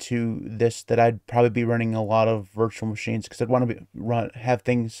get into this, that I'd probably be running a lot of virtual machines because I'd want to have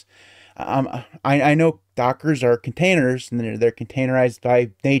things. I know Dockers are containers and they're containerized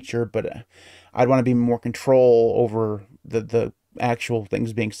by nature, but I'd want to be more control over the actual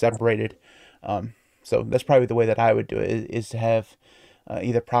things being separated. So that's probably the way that I would do it is to have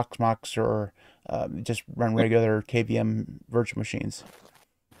either Proxmox or just run regular KVM virtual machines.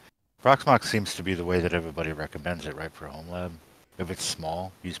 Proxmox seems to be the way that everybody recommends it, right, for a home lab. If it's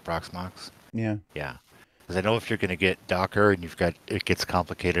small, use Proxmox. Yeah. Yeah. Because I know if you're going to get Docker and it gets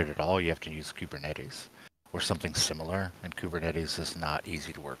complicated at all, you have to use Kubernetes or something similar. And Kubernetes is not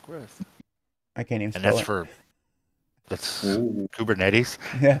easy to work with. I can't even And spell that's it. for That's Ooh. Kubernetes.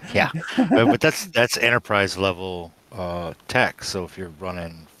 Yeah. Yeah, but that's enterprise level tech. So if you're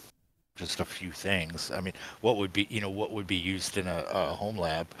running just a few things, I mean, what would be used in a home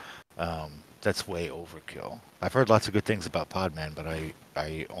lab? That's way overkill. I've heard lots of good things about Podman, but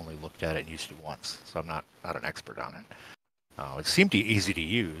I only looked at it and used it once, so I'm not an expert on it. It seemed easy to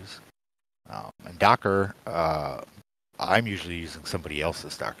use. And Docker, I'm usually using somebody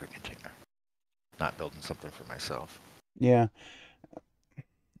else's Docker container, not building something for myself. Yeah.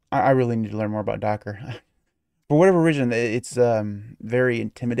 I really need to learn more about Docker. For whatever reason, it's very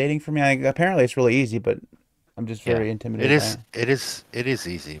intimidating for me. Apparently, it's really easy, but I'm just Yeah, very it intimidated by is. it. It is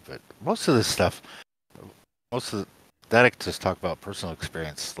easy, but most of this stuff, most of that I could just talk about personal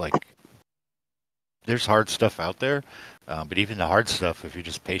experience. Like, there's hard stuff out there, but even the hard stuff, if you're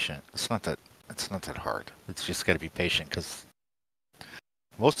just patient, it's not that hard. It's just got to be patient because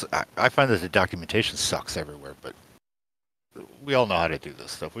I find that the documentation sucks everywhere, but we all know how to do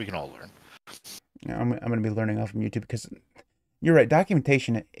this stuff. We can all learn. Yeah, I'm going to be learning off from YouTube because you're right.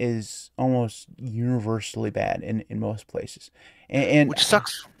 Documentation is almost universally bad in most places, and Which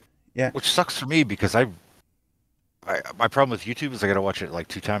sucks. yeah, Which sucks for me because my problem with YouTube is I got to watch it at like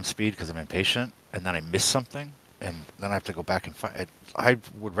 2 times speed because I'm impatient, and then I miss something, and then I have to go back and find it. I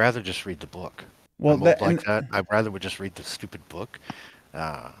would rather just read the book. well, I'm old that like and that. I'd rather would just read the stupid book.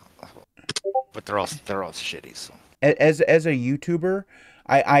 Uh, but they're all shitty. So as a YouTuber,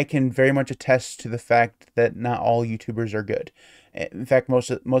 I can very much attest to the fact that not all YouTubers are good. In fact, most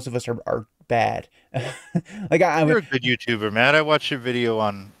of us are bad. Like I you're would, a good YouTuber, man. I watched your video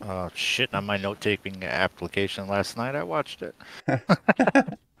on shit on my note taking application last night. I watched it.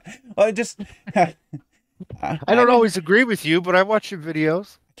 well, I just I don't I always agree with you, but I watch your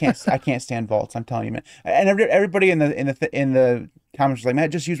videos. I can't stand vaults. I'm telling you, man. And everybody in the comments was like,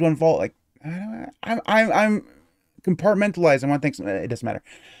 "Matt, just use one vault." Like, I'm compartmentalized. I want things. It doesn't matter.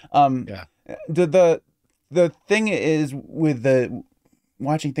 Um, Yeah. the thing is with the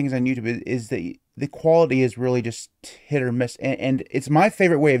watching things on YouTube is that the quality is really just hit or miss, and it's my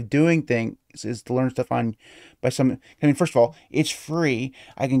favorite way of doing things is to learn stuff on by some. I mean, first of all, it's free.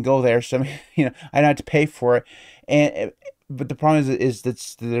 I can go there, so I don't have to pay for it, and but the problem is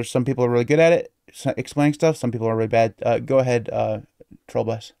that there's some people are really good at it, explaining stuff. Some people are really bad. Go ahead,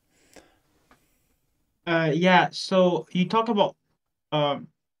 Trollbless. Yeah, so you talk about um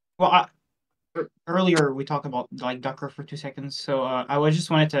well earlier we talked about like Docker for 2 seconds. So I was just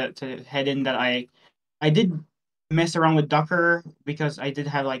wanted to head in that I did mess around with Docker because I did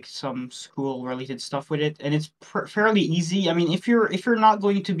have like some school related stuff with it, and it's fairly easy. I mean, if you're not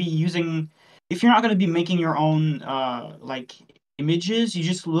going to be using, if you're not going to be making your own like images, you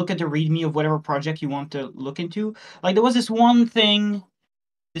just look at the README of whatever project you want to look into. Like there was this one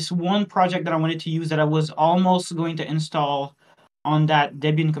project that I wanted to use that I was almost going to install on that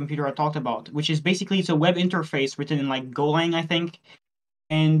Debian computer I talked about, which is basically it's a web interface written in like Golang, I think,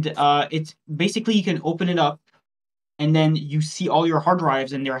 and it's basically you can open it up and then you see all your hard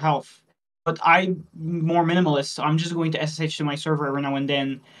drives and their health. But I'm more minimalist, so I'm just going to SSH to my server every now and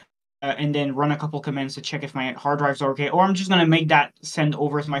then run a couple commands to check if my hard drives are okay. Or I'm just gonna make that send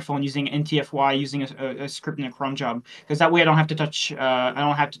over to my phone using NTFY using a script in a cron job, because that way I don't have to touch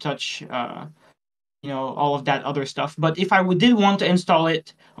all of that other stuff. But if I did want to install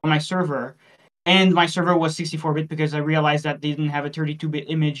it on my server, and my server was 64-bit because I realized that they didn't have a 32-bit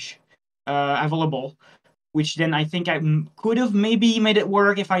image available, which then I think I could have maybe made it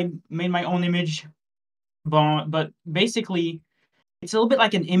work if I made my own image. But basically, it's a little bit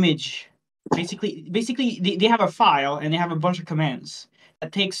like an image. Basically, they have a file and they have a bunch of commands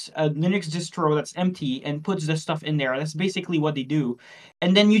that takes a Linux distro that's empty and puts the stuff in there. That's basically what they do.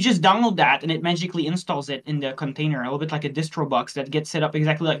 And then you just download that and it magically installs it in the container, a little bit like a distro box that gets set up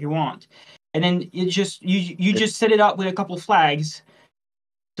exactly like you want. And then you just set it up with a couple flags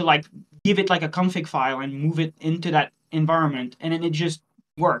to like give it like a config file and move it into that environment, and then it just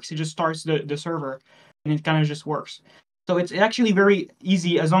works. It just starts the server, and it kind of just works. So it's actually very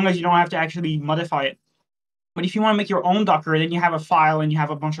easy as long as you don't have to actually modify it. But if you want to make your own Docker, then you have a file and you have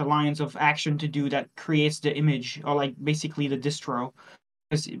a bunch of lines of action to do that creates the image, or like basically the distro.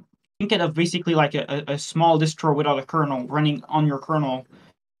 Because think of basically like a small distro without a kernel running on your kernel.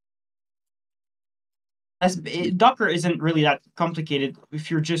 Docker isn't really that complicated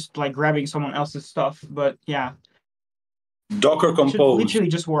if you're just like grabbing someone else's stuff. But yeah, Docker it should Compose, literally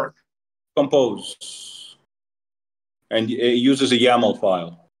just work. Compose, and it uses a YAML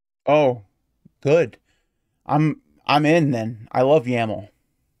file. Oh, good. I'm in then. I love YAML.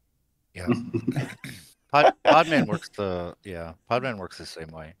 Yeah. Podman works the same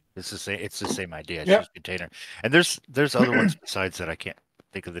way. It's the same idea. It's Yeah. just container. And there's other ones besides that I can't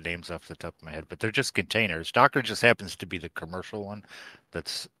think of the names off the top of my head, but they're just containers. Docker just happens to be the commercial one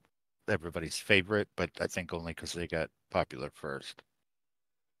that's everybody's favorite, but I think only because they got popular first.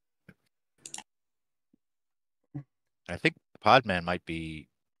 I think Podman might be.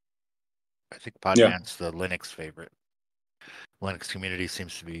 I think Yeah. Podman's the Linux favorite. Linux community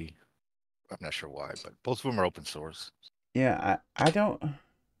seems to be. I'm not sure why, but both of them are open source. Yeah, I don't.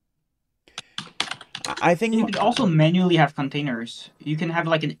 I think You could also manually have containers. You can have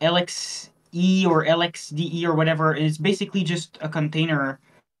like an LXE or LXDE or whatever. And it's basically just a container,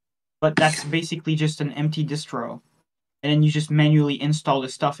 but that's basically just an empty distro. And then you just manually install the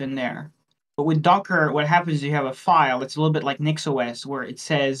stuff in there. But with Docker, what happens is you have a file. It's a little bit like NixOS, where it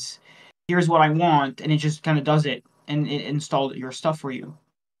says, "Here's what I want," and it just kind of does it, and it installed your stuff for you.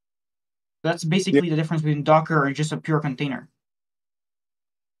 That's basically the difference between Docker and just a pure container.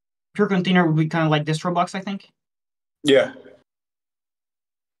 Pure container would be kind of like DistroBox, I think. Yeah.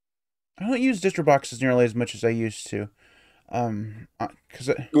 I don't use DistroBoxes nearly as much as I used to. Because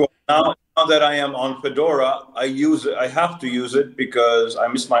Well, now that I am on Fedora, I use it. I have to use it because I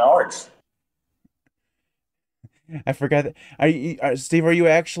miss my Arch. I forgot that. Steve, are you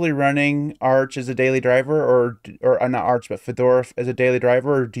actually running Arch as a daily driver, or not Arch, but Fedora as a daily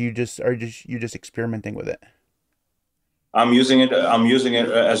driver, or you just experimenting with it? I'm using it. I'm using it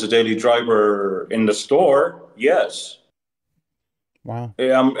as a daily driver in the store. Yes. Wow,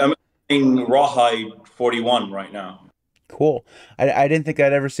 I'm in Rawhide 41 right now. cool. I didn't think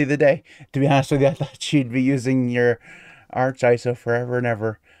I'd ever see the day. To be honest with you, I thought you'd be using your Arch ISO forever and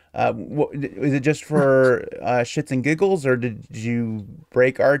ever. Is it just for shits and giggles, or did you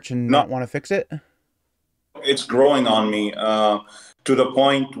break Arch and No, not want to fix it? it's growing on me to the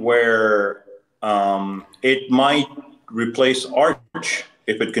point where it might replace Arch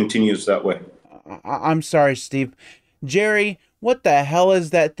if it continues that way. I'm sorry, Steve. Jerry, what the hell is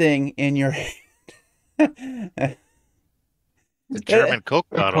that thing in your hand? The German Coke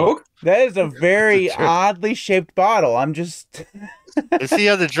A bottle. Coke? That is a very It's a Ger- oddly shaped bottle. I'm just. See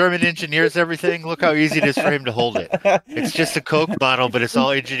how the German engineers everything? Look how easy it is for him to hold it. It's just a Coke bottle, but it's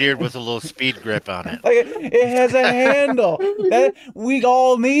all engineered with a little speed grip on it. Like it has a handle. That we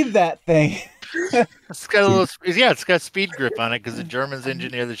all need that thing. It's got a little, it's got speed grip on it because the Germans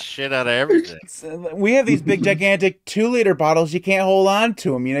engineer the shit out of everything. We have these big, gigantic 2-liter bottles. You can't hold on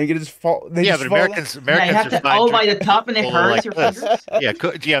to them. You know, you just fall. They Yeah, just but fall Americans Yeah, you have are to fine by the drinking top and it Coca-Cola hurts like your this. fingers.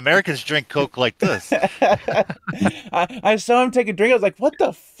 Yeah, Americans drink Coke like this. I saw him take a drink. I was like, "What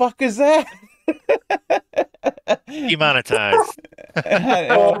the fuck is that?" Demonetized.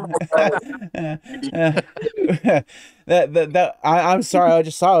 I'm sorry. I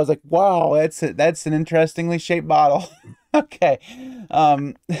just saw. I was like, "Wow, that's an interestingly shaped bottle." Okay.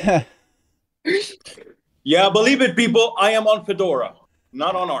 Yeah, believe it, people. I am on Fedora,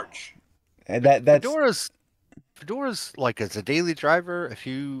 not on Arch. That's Fedora's like as a daily driver, if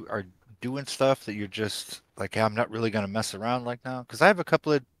you are doing stuff that you're just like, hey, I'm not really going to mess around like now. Because I have a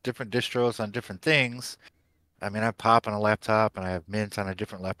couple of different distros on different things. I mean, I have Pop on a laptop and I have Mint on a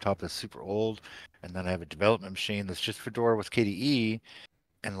different laptop that's super old. And then I have a development machine that's just Fedora with KDE.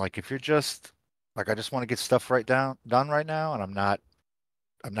 And like, if you're just like, I just want to get stuff done right now, and I'm not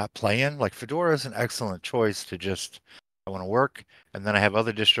playing, like Fedora is an excellent choice to just, I want to work. And then I have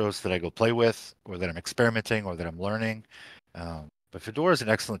other distros that I go play with, or that I'm experimenting, or that I'm learning. But Fedora is an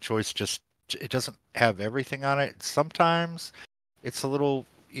excellent choice. Just, it doesn't have everything on it. Sometimes it's a little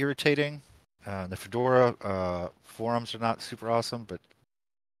irritating. The Fedora forums are not super awesome, but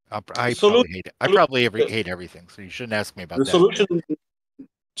The I solution, probably hate it. I probably hate everything. So you shouldn't ask me about the that. solution,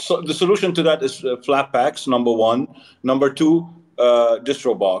 so the solution to that is Flatpaks. Number one. Number two,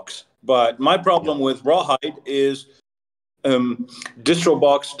 DistroBox. But my problem with Rawhide is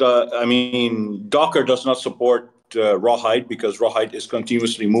DistroBox. I mean, Docker does not support Rawhide because Rawhide is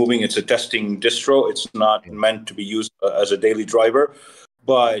continuously moving. It's a testing distro. It's not meant to be used as a daily driver.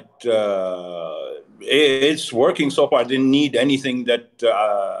 But it's working so far. I didn't need anything and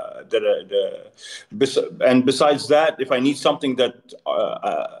besides that, if I need something that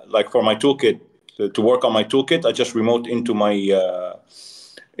like for my toolkit to work on my toolkit, I just remote into my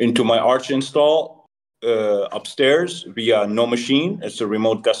Arch install upstairs via No Machine. It's a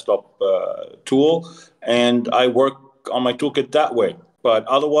remote desktop tool, and I work on my toolkit that way. But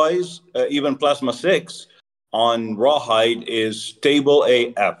otherwise, even Plasma 6 on Rawhide is stable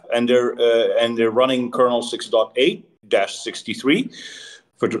AF, and they're running kernel 6.8-63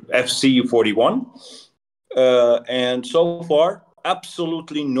 for FC41, and so far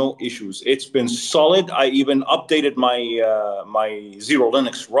absolutely no issues. It's been solid. I even updated my my Zero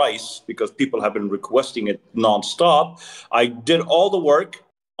Linux Rice because people have been requesting it nonstop. I did all the work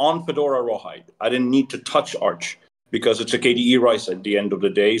on Fedora Rawhide. I didn't need to touch Arch because it's a KDE Rice at the end of the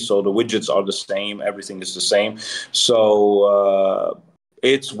day. So the widgets are the same. Everything is the same. So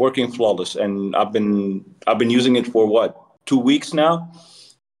it's working flawless, and I've been using it for what, 2 weeks now.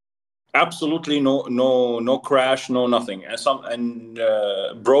 Absolutely no crash, no nothing. And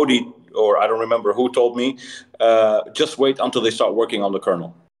Brody, or I don't remember who, told me just wait until they start working on the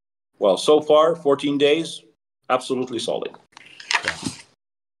kernel. Well, so far 14 days, absolutely solid.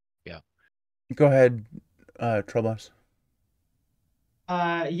 Yeah. Go ahead, Troubles.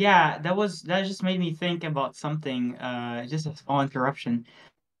 Yeah, that just made me think about something. Just a small interruption.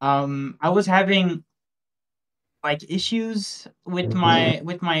 I was having like issues with my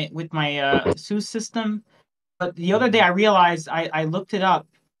SUSE system, but the other day I realized I looked it up.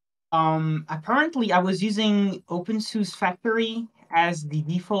 Apparently I was using OpenSUSE Factory as the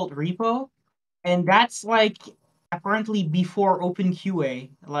default repo, and that's like apparently before OpenQA,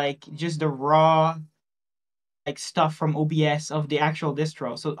 like just the raw like stuff from OBS of the actual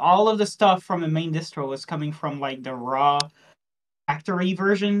distro. So all of the stuff from the main distro was coming from like the raw factory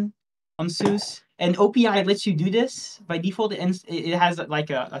version on SUSE. And OPI lets you do this by default. It has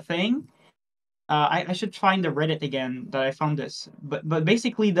like a thing. I should find the Reddit again that I found this. But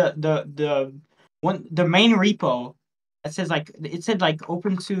basically the main repo that says like it said like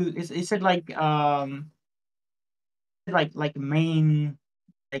OpenSUSE. It said like main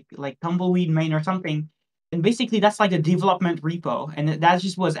like tumbleweed main or something. And basically that's like a development repo, and that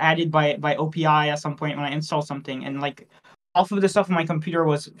just was added by OPI at some point when I installed something, and like half of the stuff on my computer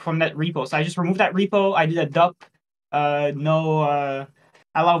was from that repo. So I just removed that repo. I did a dup, no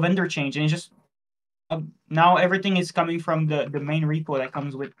allow vendor change, and it's just now everything is coming from the main repo that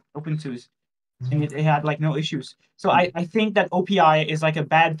comes with OpenSUSE, and it had like no issues. So I think that OPI is like a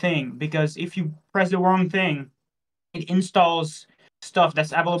bad thing because if you press the wrong thing, it installs stuff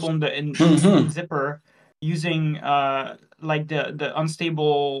that's available in zipper using like the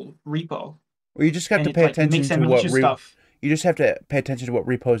unstable repo, Well, you just have and to it pay like makes attention some to what malicious stuff. you just have to pay attention to what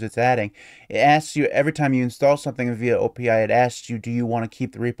repos it's adding. It asks you every time you install something via OPI. It asks you, do you want to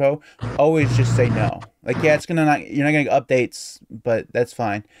keep the repo? Always just say no. Like, yeah, it's gonna not you're not gonna get updates, but that's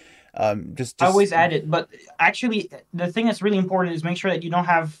fine. I Just always add it, but actually the thing that's really important is make sure that you don't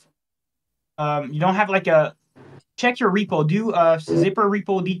have like a check your repo, do zipper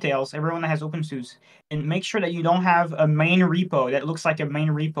repo details, everyone that has OpenSUSE, and make sure that you don't have a main repo that looks like a main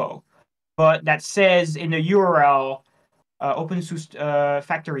repo, but that says in the URL OpenSUSE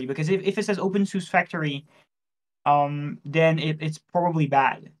factory, because if it says OpenSUSE factory, then it's probably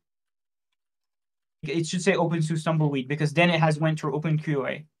bad. It should say OpenSUSE tumbleweed because then it has went through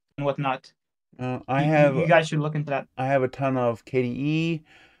OpenQA and whatnot. I You have guys should look into that. I have a ton of KDE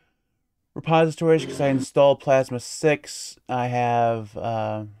repositories because I installed Plasma 6. I have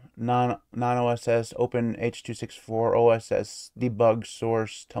non OSS Open H264 OSS debug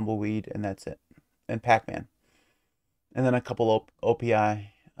source tumbleweed, and that's it. And Pacman, and then a couple OPI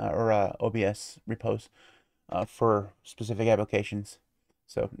or OBS repos for specific applications.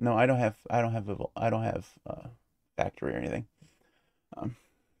 So no, I don't have factory or anything. Um,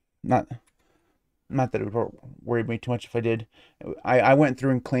 not not that it would worry me too much if I did. I went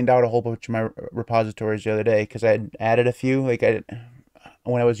through and cleaned out a whole bunch of my repositories the other day because I had added a few. Like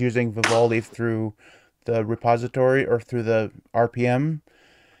when I was using Vivaldi through the repository or through the RPM,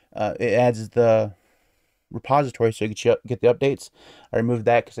 it adds the repository so you get the updates. I removed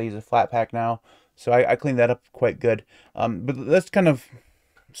that because I use a Flatpak now, so I cleaned that up quite good. But let's kind of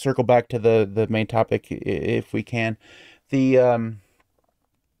circle back to the main topic if we can. The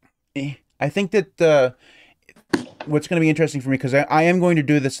I think that what's going to be interesting for me because I am going to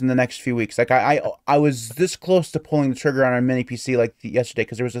do this in the next few weeks. Like I was this close to pulling the trigger on our mini PC like yesterday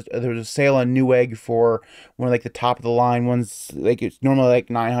because there was a sale on Newegg for one of like the top of the line ones. Like it's normally like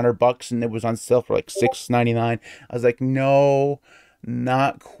 $900 and it was on sale for like $699. I was like, no,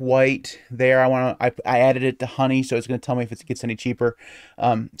 not quite there. I added it to Honey, so it's going to tell me if it gets any cheaper.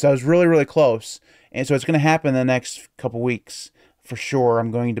 So I was really close, and so it's going to happen in the next couple weeks for sure.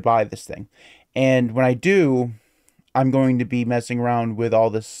 I'm going to buy this thing, and when I do, I'm going to be messing around with all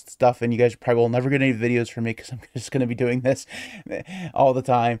this stuff, and you guys probably will never get any videos from me because I'm just going to be doing this all the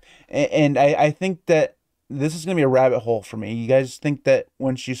time. And I think that this is going to be a rabbit hole for me. You guys think that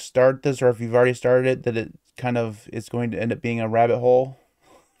once you start this, or if you've already started it, that it kind of is going to end up being a rabbit hole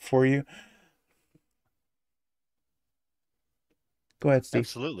for you? Go ahead, Steve.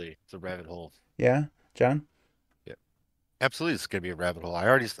 Absolutely. It's a rabbit hole. Yeah, John? Yeah. Absolutely, it's gonna be a rabbit hole.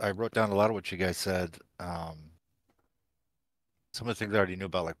 I wrote down a lot of what you guys said. Some of the things I already knew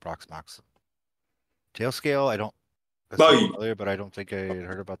about, like Proxmox. Tail scale, I don't. That sounds But familiar, but I don't think I had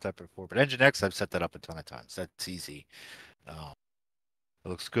heard about that before. But Nginx, I've set that up a ton of times. That's easy. Um, it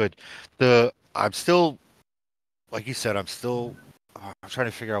looks good. I'm still, like you said, I'm trying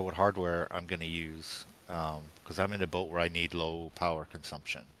to figure out what hardware I'm going to use because I'm in a boat where I need low power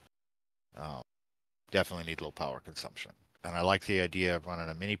consumption. Um, definitely need low power consumption. And I like the idea of running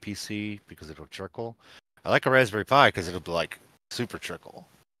a mini PC because it'll trickle. I like a Raspberry Pi because it'll be like super trickle,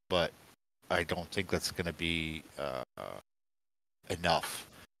 but I don't think that's going to be enough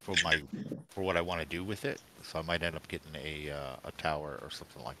for what I want to do with it. So I might end up getting a tower or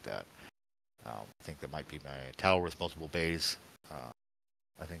something like that. I think that might be my tower with multiple bays.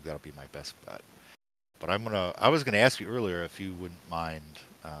 I think that'll be my best bet. But I was gonna ask you earlier if you wouldn't mind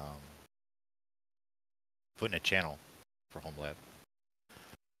putting a channel for Home Lab,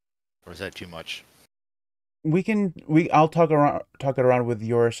 or is that too much? I'll talk it around with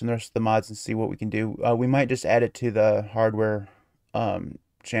yours and the rest of the mods and see what we can do. We might just add it to the hardware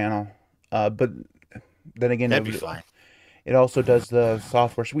channel. But then again, That'd be fine. it also does the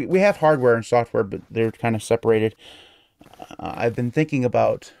software. So we have hardware and software, but they're kind of separated. I've been thinking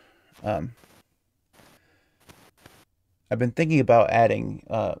about adding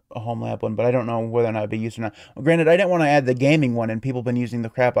a home lab one, but I don't know whether or not I'd be using it. Well, granted, I didn't want to add the gaming one, and people have been using the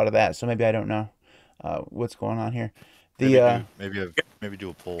crap out of that, so maybe I don't know what's going on here. Maybe do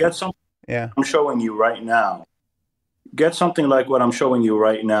a poll. get something Yeah. I'm showing you right now. Get something like what I'm showing you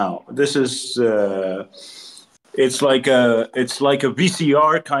right now. This is it's like a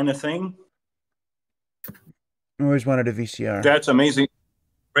VCR kind of thing. I always wanted a VCR. That's amazing.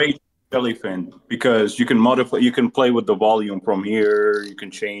 Great jellyfin because you can modify. You can play with the volume from here. You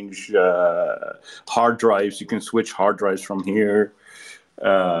can change hard drives. You can switch hard drives from here.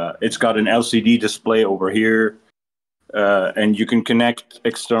 It's got an LCD display over here. And you can connect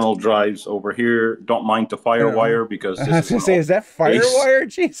external drives over here. Don't mind the FireWire because I was gonna say, is that base. FireWire?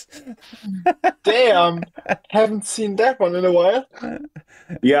 Jeez. Damn, haven't seen that one in a while.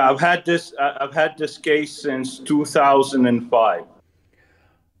 Yeah, I've had this case since 2005.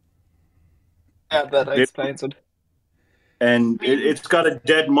 Yeah, that explains it. And it's got a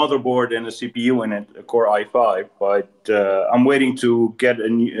dead motherboard and a CPU in it, a Core i5. But I'm waiting to get a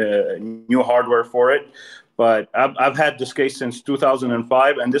new hardware for it. But I've had this case since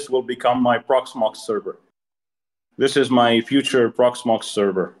 2005, and this will become my Proxmox server. This is my future Proxmox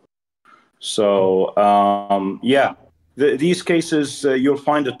server. So yeah, these cases you'll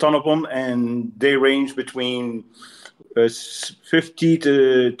find a ton of them, and they range between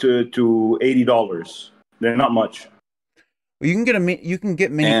 $50 to $80. They're not much. Well, you can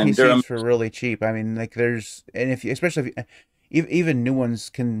get mini And PCs for really cheap. I mean, like especially if even new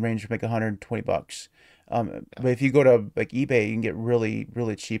ones can range from like $120. But if you go to like eBay, you can get really,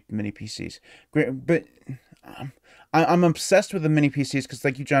 really cheap mini PCs. Great, but I'm obsessed with the mini PCs because,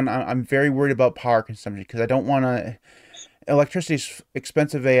 like you, John, I'm very worried about power consumption because I don't want to. Electricity's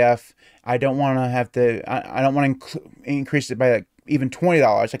expensive AF. I don't want to have to. I don't want to increase it by like even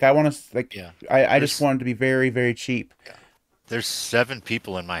 $20. Like I want to like. Yeah. I just want it to be very, very cheap. Yeah. There's 7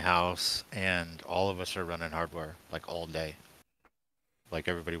 people in my house, and all of us are running hardware like all day. Like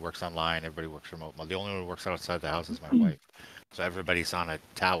everybody works online, everybody works remote. The only one who works outside the house is my wife. So everybody's on a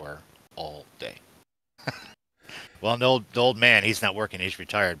tower all day. Well, the old man, he's not working, he's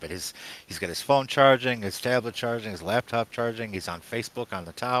retired, but he's got his phone charging, his tablet charging, his laptop charging, he's on Facebook on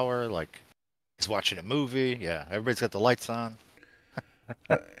the tower, like he's watching a movie. Yeah, everybody's got the lights on.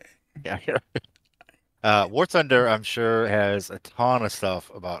 Yeah. War Thunder, I'm sure, has a ton of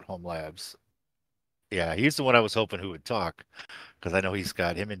stuff about home labs. Yeah, he's the one I was hoping who would talk. Because I know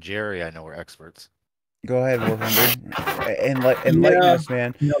him and Jerry, I know are experts. Go ahead, War Thunder. Enlighten us,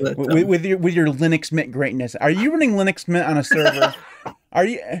 man. No, that, with your Linux Mint greatness. Are you running Linux Mint on a server? Are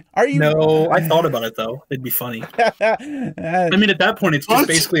you? No, I thought about it though. It'd be funny. I mean, at that point, it's just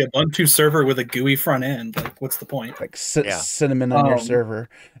basically a Ubuntu server with a GUI front end. Like, what's the point? Like cinnamon on your server.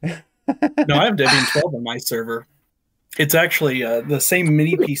 No, I have Debian 12 on my server. It's actually the same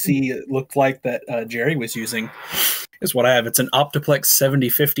mini PC it looked like that Jerry was using is what I have. It's an Optiplex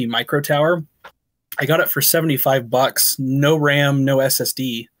 7050 micro tower. I got it for $75, no RAM, no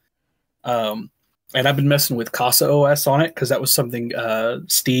SSD. And I've been messing with Casa OS on it because that was something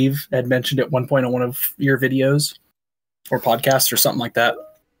Steve had mentioned at one point on one of your videos or podcasts or something like that.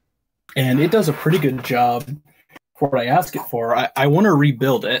 And it does a pretty good job for what I ask it for. I want to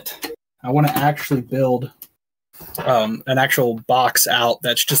rebuild it. I want to actually build an actual box out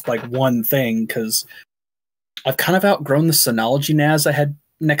that's just like one thing because I've kind of outgrown the Synology NAS I had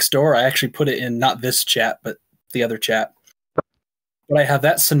next door. I actually put it in not this chat, but the other chat. But I have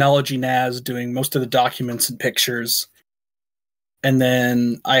that Synology NAS doing most of the documents and pictures. And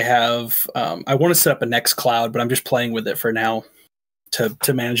then I have, I want to set up a Nextcloud, but I'm just playing with it for now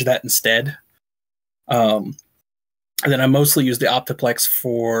to manage that instead. And then I mostly use the Optiplex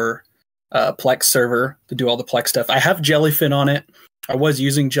for Plex server to do all the Plex stuff. I have Jellyfin on it. I was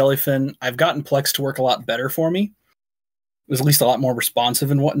using Jellyfin. I've gotten Plex to work a lot better for me. It was at least a lot more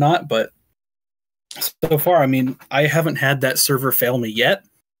responsive and whatnot, but so far, I mean, I haven't had that server fail me yet.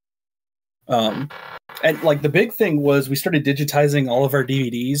 And like the big thing was we started digitizing all of our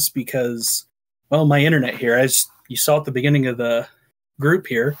DVDs because, well, my internet here, as you saw at the beginning of the group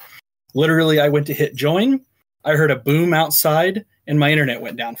here, literally I went to hit join, I heard a boom outside, and my internet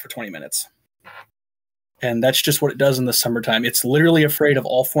went down for 20 minutes. And that's just what it does in the summertime. It's literally afraid of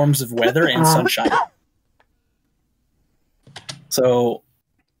all forms of weather and sunshine. So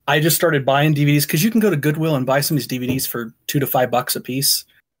I just started buying DVDs because you can go to Goodwill and buy some of these DVDs for $2 to $5 a piece.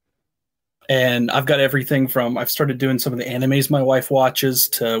 And I've got everything from, I've started doing some of the animes my wife watches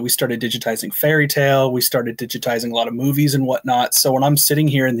to we started digitizing Fairy Tale. We started digitizing a lot of movies and whatnot. So when I'm sitting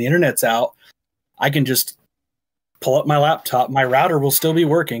here and the internet's out, I can just pull up my laptop. My router will still be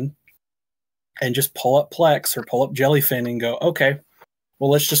working and just pull up Plex or pull up Jellyfin and go, okay, well,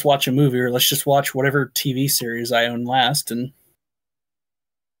 let's just watch a movie or let's just watch whatever TV series I own last. And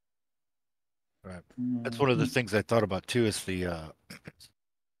Right. That's one of the things I thought about too. Is the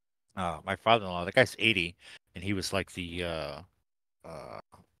my father-in-law. The guy's 80, and he was like the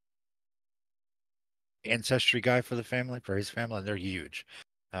ancestry guy for the family, for his family, and they're huge.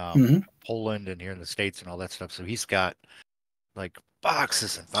 Poland and here in the States and all that stuff. So he's got like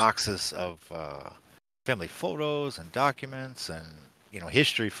boxes and boxes of family photos and documents and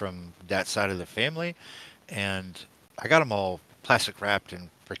history from that side of the family. And I got them all plastic wrapped and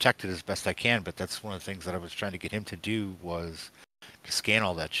protected as best I can. But that's one of the things that I was trying to get him to do was to scan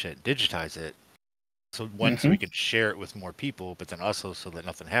all that shit, digitize it, so so we can share it with more people, but then also so that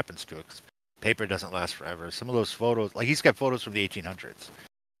nothing happens to it. 'Cause paper doesn't last forever. Some of those photos, like he's got photos from the 1800s,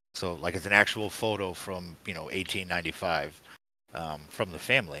 so like it's an actual photo from 1895 from the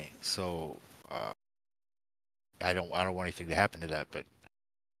family. So I don't want anything to happen to that. But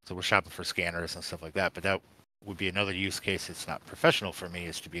so we're shopping for scanners and stuff like that. But that would be another use case. It's not professional for me,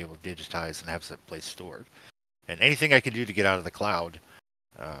 is to be able to digitize and have that place stored. And anything I can do to get out of the cloud.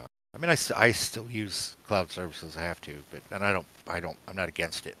 I mean, I still use cloud services. I have to, and I'm not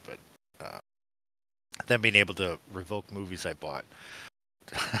against it. But then being able to revoke movies I bought,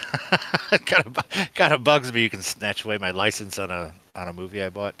 kind of bugs me. You can snatch away my license on a movie I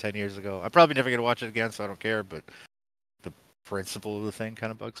bought 10 years ago. I'm probably never gonna watch it again, so I don't care. But the principle of the thing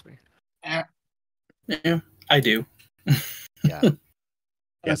kind of bugs me. Yeah, I do. Yeah.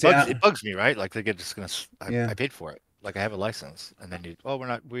 Yeah, it bugs me, right? Like they're just gonna. I paid for it. Like I have a license, and then we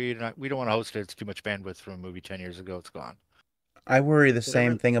don't want to host it. It's too much bandwidth from a movie 10 years ago. It's gone. I worry the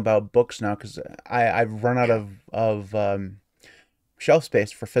same thing about books now because I've run out of shelf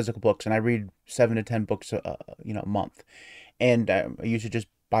space for physical books, and I read 7 to 10 books a month, and I usually just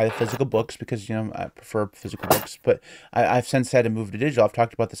buy the physical books because I prefer physical books. But I've since had to move to digital. I've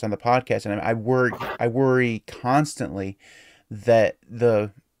talked about this on the podcast, and I worry constantly that the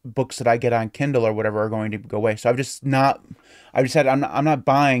books that I get on Kindle or whatever are going to go away. So I've just said I'm not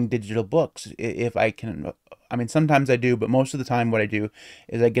buying digital books if I can. I mean, sometimes I do, but most of the time what I do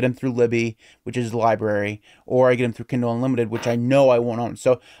is I get them through Libby, which is the library, or I get them through Kindle Unlimited, which I know I won't own.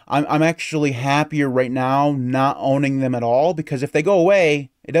 So I'm actually happier right now not owning them at all, because if they go away,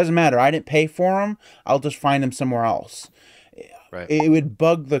 it doesn't matter. I didn't pay for them. I'll just find them somewhere else. Right. It would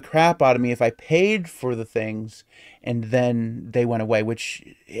bug the crap out of me if I paid for the things and then they went away, which,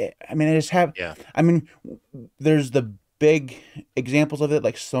 I mean, I mean, there's the big examples of it,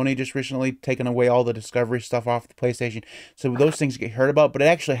 like Sony just recently taken away all the Discovery stuff off the PlayStation. So those things get heard about, but it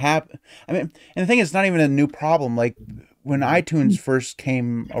actually happened. I mean, and the thing is, it's not even a new problem. Like when iTunes first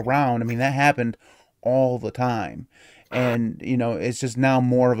came around, I mean, that happened all the time. And, it's just now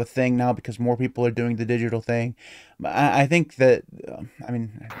more of a thing now because more people are doing the digital thing. I think that, I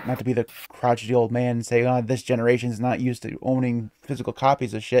mean, not to be the crotchety old man and say, oh, this generation is not used to owning physical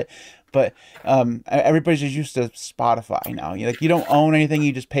copies of shit, but everybody's just used to Spotify now. You don't own anything.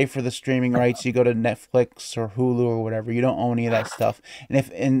 You just pay for the streaming rights. You go to Netflix or Hulu or whatever. You don't own any of that stuff.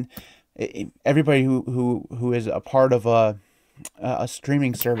 And everybody who is a part of a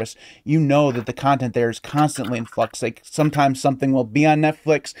streaming service, that the content there is constantly in flux. Like sometimes something will be on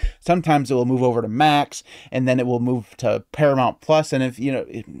Netflix, sometimes it will move over to Max, and then it will move to Paramount Plus. And if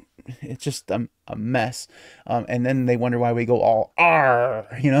it's just a mess. And then they wonder why we go all R,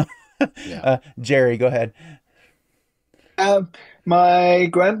 Yeah. Jerry, go ahead. My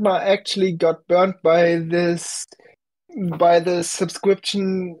grandma actually got burnt by the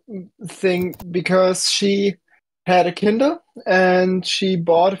subscription thing because she had a Kindle and she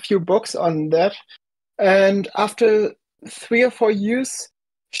bought a few books on that. And after 3 or 4 years,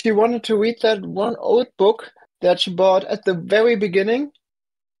 she wanted to read that one old book that she bought at the very beginning.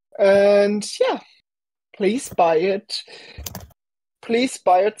 And yeah, please buy it. Please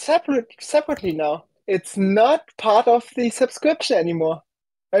buy it separately now. It's not part of the subscription anymore.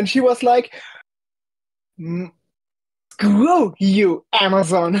 And she was like, "Mm, screw you,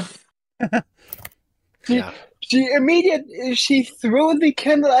 Amazon." She Yeah. she threw the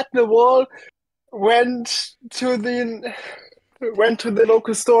Kindle at the wall, went to the went to the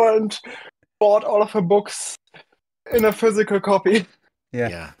local store and bought all of her books in a physical copy. Yeah.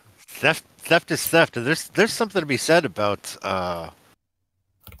 Yeah. Theft is theft. There's something to be said about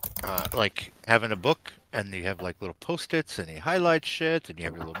like having a book and you have like little post-its and you highlight shit and you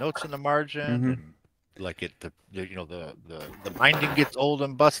have your little notes in the margin Mhm. and like the binding gets old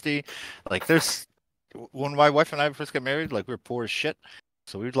and busty. Like there's when my wife and I first got married, like we were poor as shit.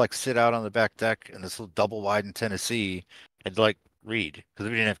 So we would like sit out on the back deck in this little double wide in Tennessee and like read because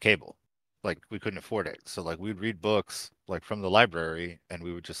we didn't have cable. Like we couldn't afford it. So like we'd read books like from the library and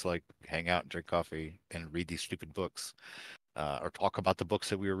we would just like hang out and drink coffee and read these stupid books or talk about the books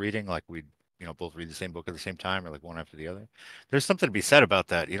that we were reading. Like we'd, both read the same book at the same time or like one after the other. There's something to be said about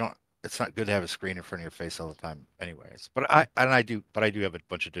that. It's not good to have a screen in front of your face all the time anyways. But I do have a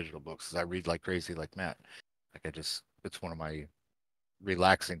bunch of digital books 'cause I read like crazy like Matt. Like it's one of my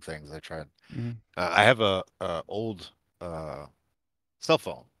relaxing things. I try. Mhm. I have a old cell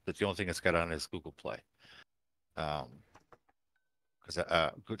phone that the only thing it's got on is Google Play. Um, because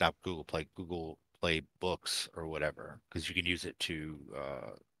not Google Play Books or whatever, because you can use it to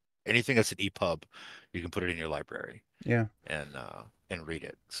anything that's an EPUB, you can put it in your library Yeah. and read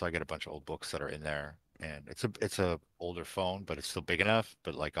it. So I got a bunch of old books that are in there, and it's a older phone, but it's still big enough.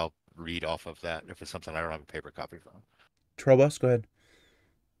 But like I'll read off of that if it's something I don't have a paper copy from. Trobus, go ahead.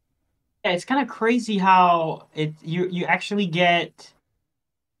 Yeah, it's kind of crazy how you actually get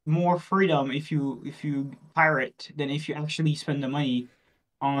more freedom if you pirate than if you actually spend the money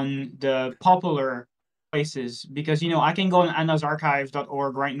on the popular places, because I can go on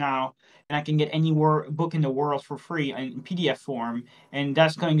annasarchives.org right now and I can get any book in the world for free in PDF form, and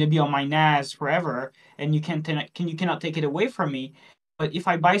that's going to be on my NAS forever, and you cannot take it away from me. But if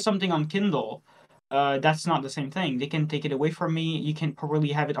I buy something on Kindle, that's not the same thing. They can take it away from me. You can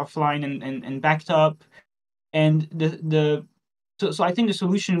probably have it offline and backed up, and so I think the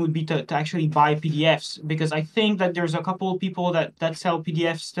solution would be to actually buy PDFs, because I think that there's a couple of people that sell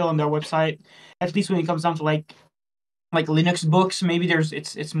PDFs still on their website. At least when it comes down to like Linux books, maybe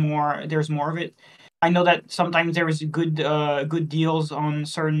there's more of it. I know that sometimes there is good deals on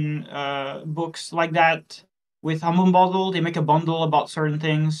certain books like that with Humble Bundle. They make a bundle about certain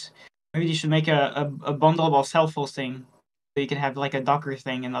things. Maybe they should make a bundle about self-hosting, so you can have like a Docker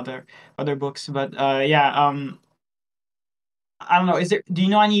thing and other books. But yeah, I don't know. Do you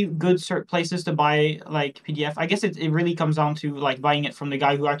know any good places to buy like PDF? I guess it really comes down to like buying it from the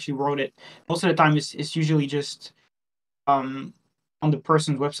guy who actually wrote it. Most of the time, it's usually just um on the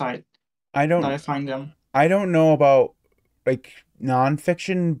person's website I that I don't find them. I don't know about like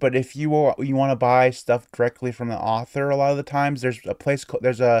nonfiction, but if you want to buy stuff directly from the author, a lot of the times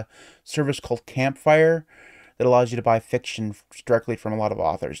there's a service called Campfire that allows you to buy fiction directly from a lot of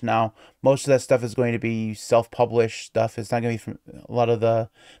authors. Now, most of that stuff is going to be self-published stuff. It's not going to be from a lot of the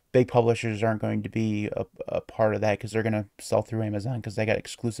big publishers aren't going to be a part of that because they're going to sell through Amazon because they got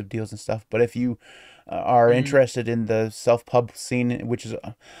exclusive deals and stuff. But if you are Mm. interested in the self-pub scene, which is,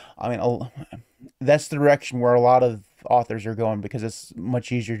 I mean, that's the direction where a lot of authors are going because it's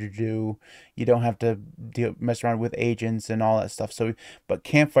much easier to do. You don't have to mess around with agents and all that stuff. So, but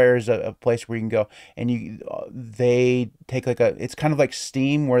Campfire is a place where you can go and they take it's kind of like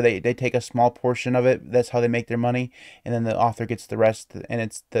Steam where they take a small portion of it. That's how they make their money, and then the author gets the rest, and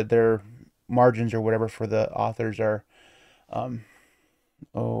it's their margins or whatever for the authors are um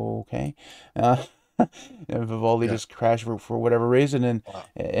okay. Uh, Vivaldi Yeah. just crashed for whatever reason, Wow.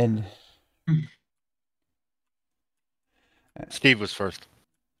 and Steve was first.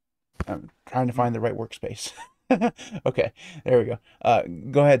 I'm trying to find the right workspace. Okay, there we go.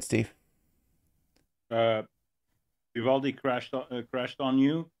 Go ahead, Steve. Uh, Vivaldi crashed on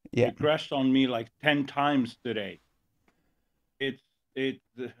you. Yeah. It crashed on me like 10 times today. It's it.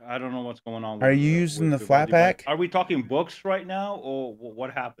 I don't know what's going on Are you using with the Vivaldi. But Flatpak? are we talking books right now, or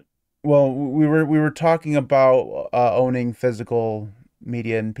what happened? Well, we were talking about owning physical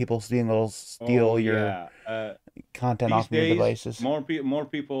media and people being able to Oh steal your yeah. content These off of your days, devices. more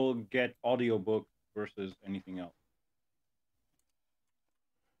people get audiobooks versus anything else.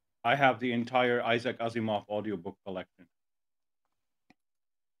 I have the entire Isaac Asimov audiobook collection.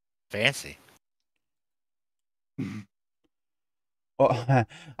 Fancy. Well,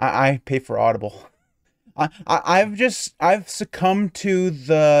 I pay for Audible. I've succumbed to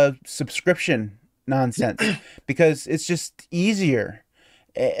the subscription nonsense because it's just easier.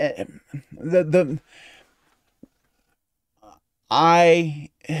 The I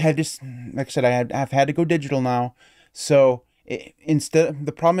had just, like I said, I've had to go digital now. So instead,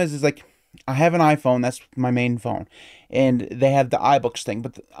 the problem is like I have an iPhone. That's my main phone, and they have the iBooks thing.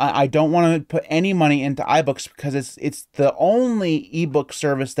 But I don't want to put any money into iBooks because it's the only ebook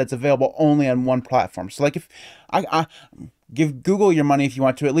service that's available only on one platform. So like if I give Google your money if you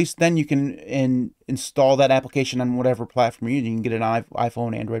want to, at least then you can install that application on whatever platform you're using. You can get it on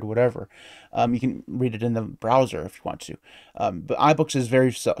iPhone, Android, whatever. You can read it in the browser if you want to. But iBooks is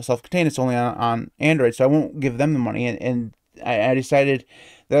very self-contained. It's only on Android, so I won't give them the money. And I decided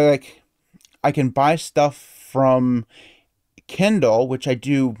that like I can buy stuff from Kindle, which I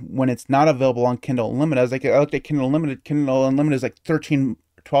do when it's not available on Kindle Unlimited. I looked at Kindle Unlimited. Kindle Unlimited is like 13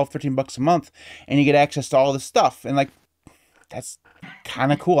 bucks a month, and you get access to all this stuff. And like that's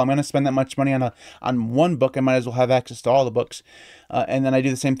kind of cool. I'm gonna spend that much money on one book. I might as well have access to all the books. And then I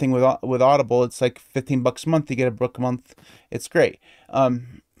do the same thing with Audible. It's like 15 bucks a month. You get a book a month. It's great.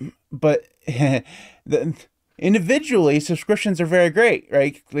 But the, individually, subscriptions are very great,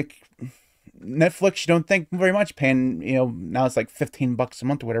 right? Like Netflix, you don't think very much paying. Now it's like 15 bucks a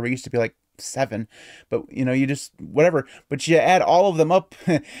month or whatever. It used to be like 7, but you just whatever. But you add all of them up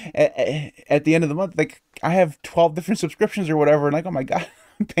at the end of the month. Like I have 12 different subscriptions or whatever, and like, oh my god,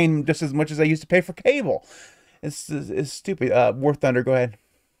 I'm paying just as much as I used to pay for cable. It's stupid. War Thunder, go ahead.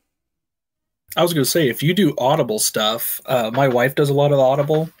 I was going to say, if you do Audible stuff, my wife does a lot of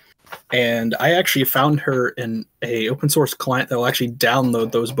Audible, and I actually found her in a open source client that will actually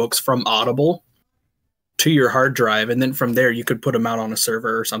download those books from Audible to your hard drive, and then from there you could put them out on a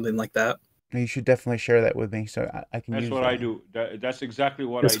server or something like that. You should definitely share that with me so I can That's use what that. I do. That's exactly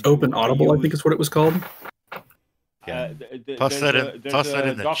what It's I do. Open Audible, I think is what it was called. Yeah. Toss that in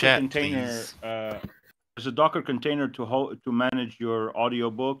the Docker chat, container. please. There's a Docker container to manage your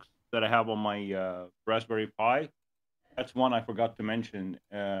audiobooks that I have on my Raspberry Pi. That's one I forgot to mention.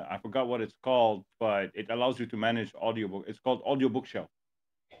 I forgot what it's called, but it allows you to manage audiobook. It's called Audio Bookshelf.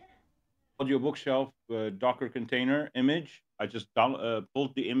 Audio Bookshelf Docker container image. I just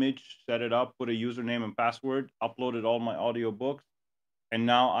pulled the image, set it up, put a username and password, uploaded all my audiobooks, and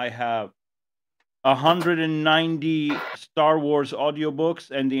now I have 190 Star Wars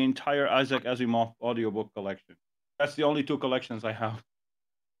audiobooks and the entire Isaac Asimov audiobook collection. That's the only two collections I have.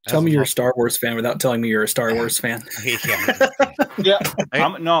 Tell me you're a Star Wars fan without telling me you're a Star Wars fan. Yeah.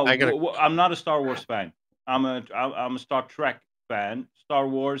 I'm not a Star Wars fan. I'm a Star Trek fan. Star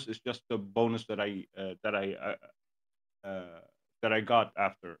Wars is just the bonus that I got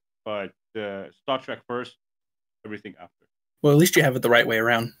after. But Star Trek first, everything after. Well, at least you have it the right way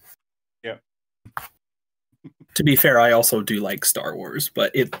around. Yeah. To be fair, I also do like Star Wars,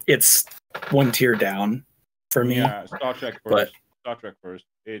 but it's one tier down for me. Yeah, Star Trek first. But Star Trek first.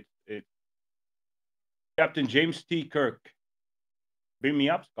 It Captain James T. Kirk. Beam me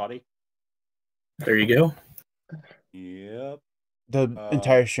up, Scotty. there you go. Yep. The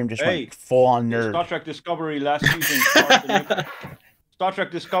entire stream just went full on nerd. Star Trek Discovery last season. Star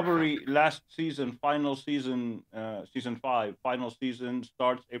Trek Discovery last season, final season, season 5, final season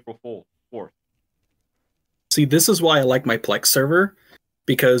starts April 4th. See, this is why I like my Plex server,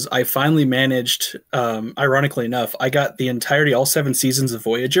 because I finally managed, ironically enough, I got the entirety, all 7 seasons of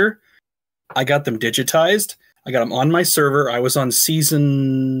Voyager. I got them digitized. I got them on my server. I was on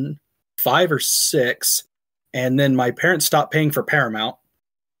season 5 or 6, and then my parents stopped paying for Paramount.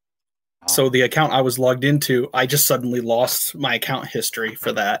 So the account I was logged into, I just suddenly lost my account history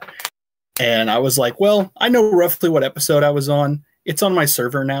for that. And I was like, well, I know roughly what episode I was on. It's on my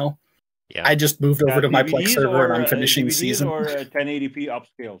server now. Yeah. I just moved over to my Plex server and I'm finishing the season. Or 1080p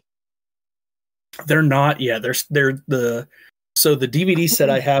upscale? They're not. Yeah, they're the. So the DVD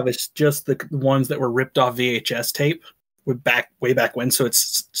set I have is just the ones that were ripped off VHS tape way back when. So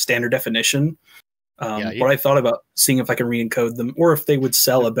it's standard definition. But I thought about seeing if I can re-encode them or if they would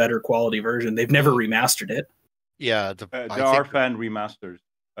sell a better quality version. They've never remastered it. Yeah, there are fan remasters.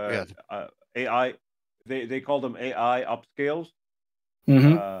 AI, they call them AI upscales.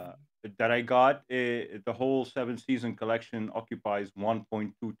 Mm-hmm. that I got, the whole 7 season collection occupies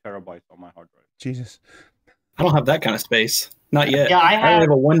 1.2 terabytes on my hard drive. Jesus. I don't have that kind of space. Not yet. Yeah, I only have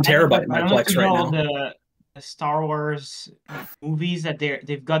a I 1 have terabyte in my I don't know if Plex you right know now. the Star Wars movies that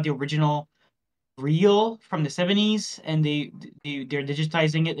they've got the original reel from the 70s, and they're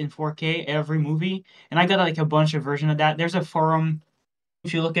digitizing it in 4K every movie. And I got like a bunch of version of that. There's a forum,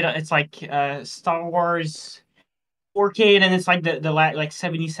 if you look it up, it's like Star Wars 4K, and then it's like like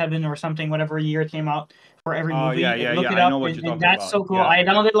 77 or something, whatever year it came out for every Oh movie. yeah, And yeah, look yeah. it I up, know what you're and talking that's about. so cool. Yeah. I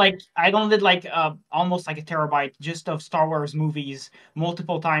downloaded like almost like a terabyte just of Star Wars movies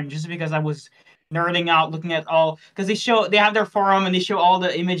multiple times, just because I was nerding out looking at all, because they have their forum and they show all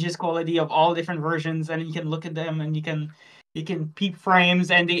the images quality of all different versions, and you can look at them and you can peep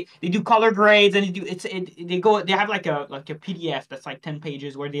frames, and they do color grades, and they have like a PDF that's like 10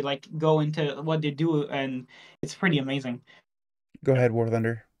 pages where they like go into what they do, and it's pretty amazing. Go ahead, War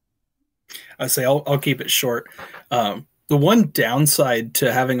Thunder. I say I'll keep it short. The one downside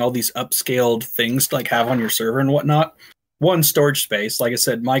to having all these upscaled things to like have on your server and whatnot, one, storage space. Like I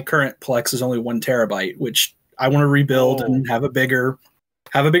said, my current Plex is only 1 terabyte, which I want to rebuild and have a bigger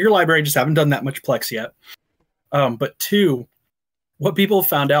library. Just haven't done that much Plex yet. But two, what people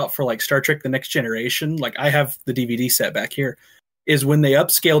found out for like Star Trek: The Next Generation, like I have the DVD set back here, is when they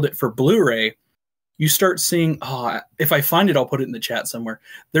upscaled it for Blu-ray, you start seeing, if I find it, I'll put it in the chat somewhere.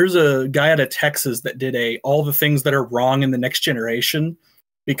 There's a guy out of Texas that did all the things that are wrong in The Next Generation,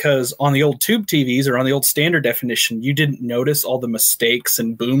 because on the old tube TVs or on the old standard definition, you didn't notice all the mistakes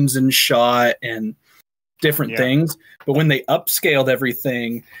and booms in shot and different things. But when they upscaled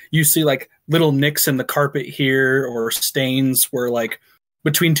everything, you see like little nicks in the carpet here, or stains where like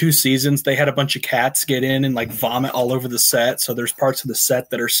between 2 seasons they had a bunch of cats get in and like vomit all over the set. So there's parts of the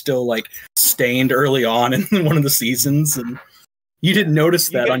set that are still like stained early on in one of the seasons, and you didn't notice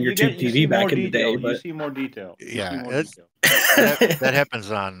that on your tube TV back in the day. But you see more detail. Yeah, that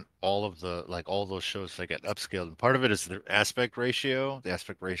happens on all of all those shows that get upscaled. And part of it is the aspect ratio. The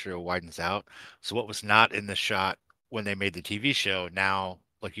aspect ratio widens out. So what was not in the shot when they made the TV show, now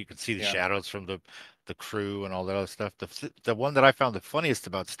like you can see the shadows from the crew and all that other stuff. The one that I found the funniest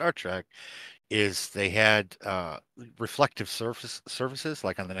about Star Trek is they had reflective surfaces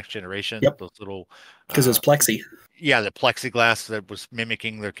like on the Next Generation. Yep. Those little because it's plexi. Yeah, the plexiglass that was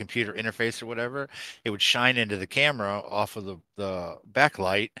mimicking their computer interface or whatever. It would shine into the camera off of the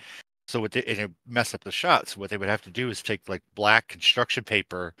backlight, so it mess up the shot. So what they would have to do is take like black construction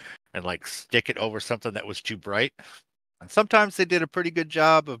paper and like stick it over something that was too bright. And sometimes they did a pretty good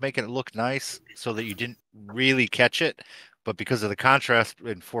job of making it look nice so that you didn't really catch it. But because of the contrast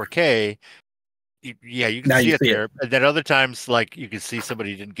in 4K, you can Now see you it see there. it. And then other times, like you can see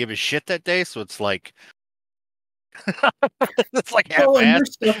somebody didn't give a shit that day, so it's like it's like Well, and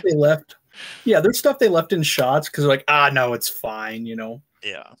half-assed. there's stuff they left. Yeah, there's stuff they left in shots because like, no, it's fine, Yeah.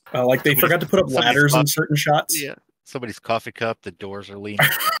 like they forgot to put up ladders in certain shots. Yeah. Somebody's coffee cup, the doors are leaning.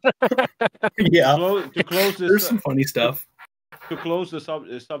 Yeah. To close this, There's some funny stuff. To close the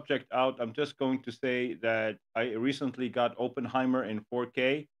subject out, I'm just going to say that I recently got Oppenheimer in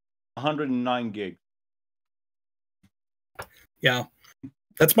 4K, 109 gigs. Yeah.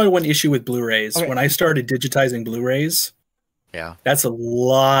 That's my one issue with Blu-rays. Okay. When I started digitizing Blu-rays, Yeah. that's a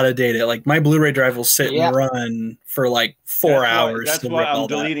lot of data. Like my Blu-ray drive will sit and run for like 4 hours. That's to why rip I'm all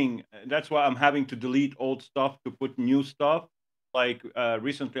that. deleting. That's why I'm having to delete old stuff to put new stuff. Like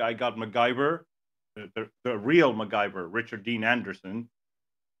recently, I got MacGyver, the real MacGyver, Richard Dean Anderson.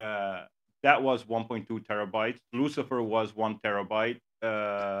 That was 1.2 terabytes. Lucifer was 1 terabyte.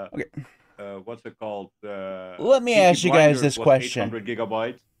 Okay. What's it called? Let me Peaky ask you guys Blinders this was question. 800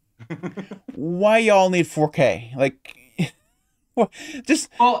 gigabytes. Why y'all need 4K? Like, just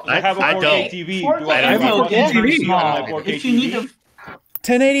Well, I have a 4K don't. TV. 4K Do I have a encode 4K is very TV on my small. 4K If you need TV? a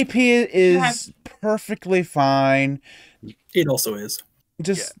 1080p is perfectly fine. It also is.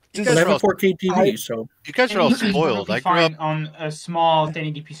 Just But I have a 4K TV, so You guys are all 1080p is spoiled. perfectly I grew up. fine on a small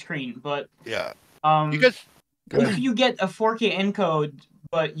 1080p screen, but Yeah. um, You guys. if you get a 4K encode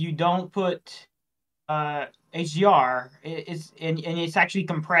but you don't put HDR, it's actually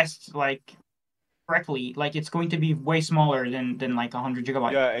compressed like correctly. Like it's going to be way smaller than like 100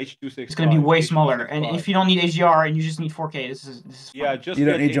 gigabytes. Yeah, H.265. It's going to be way smaller. And H.265. if you don't need HDR and you just need 4K, this is Yeah, fine. just You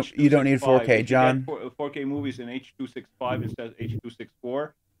don't get need you don't need H.265. 4K, If you John. get 4K movies in H.265 instead of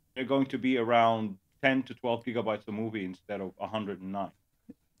H.264, they're going to be around 10 to 12 gigabytes a movie instead of 109.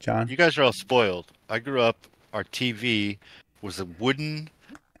 John. You guys are all spoiled. I grew up. Our TV was a wooden,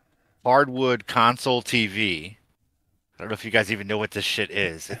 hardwood console TV. don't know if you guys even know what this shit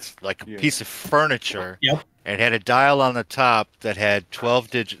is. It's like a Yeah. piece of furniture. Yep. And it had a dial on the top that had 12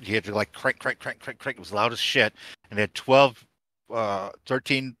 digits. You had to like crank, crank, crank, crank, crank. It was loud as shit. And it had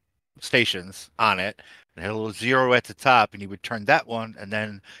 13 stations on it. And it had a little zero at the top. And you would turn that one. And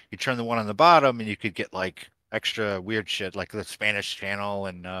then you turn the one on the bottom. And you could get like extra weird shit like the Spanish channel.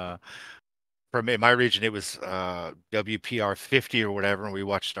 And from in my region, it was WPR 50 or whatever. And we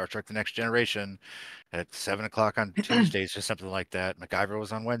watched Star Trek The Next Generation at 7 o'clock on Tuesdays or something like that. MacGyver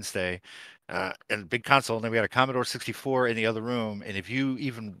was on Wednesday. And big console, and then we had a Commodore 64 in the other room. And if you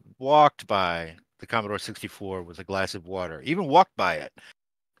even walked by the Commodore 64 with a glass of water, even walked by it,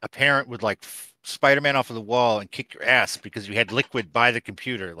 a parent would like Spider-Man off of the wall and kick your ass because you had liquid by the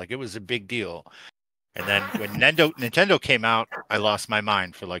computer. Like it was a big deal. And then when Nintendo came out, I lost my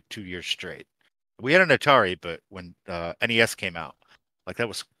mind for like 2 years straight. We had an Atari, but when NES came out, like that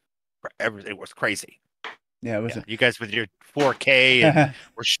was it was crazy. Yeah, it was. You guys with your 4K and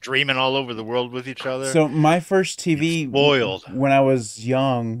we're streaming all over the world with each other. So my first TV, spoiled. When I was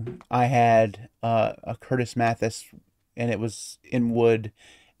young, I had a Curtis Mathis, and it was in wood,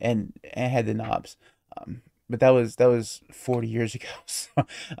 and it had the knobs. But that was 40 years ago. So,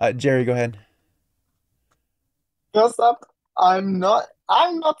 Jerry, go ahead. First up, I'm not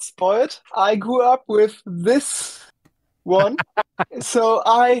spoiled. I grew up with this one, so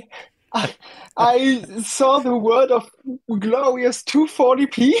I saw the world of glorious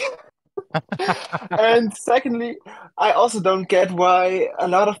 240p. And secondly, I also don't get why a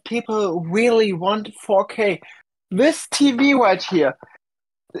lot of people really want 4K. This TV right here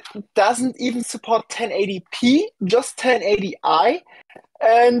doesn't even support 1080p, just 1080i.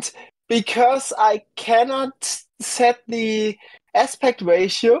 And because I cannot set the aspect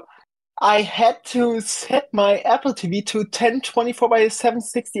ratio, I had to set my Apple TV to 1024 by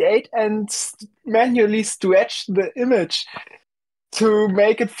 768 and manually stretch the image to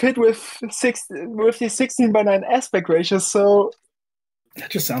make it fit with the 16 by 9 aspect ratio. So that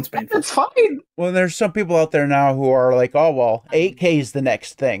just sounds painful. it's fine. Well, there's some people out there now who are like, oh, well, 8K is the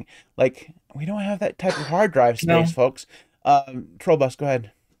next thing. Like, we don't have that type of hard drive space, folks. Trollbus, go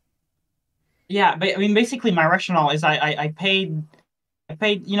ahead. Yeah, but I mean, basically, my rationale is I paid,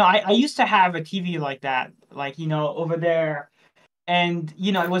 I used to have a TV like that, like, over there, and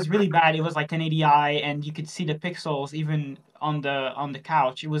it was really bad. It was like 1080i, and you could see the pixels even on the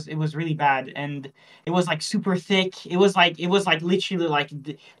couch. It was really bad, and it was like super thick. It was like literally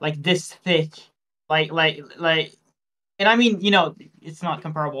like this thick, like, and I mean, it's not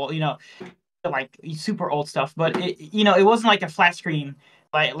comparable, to like super old stuff, but it wasn't like a flat screen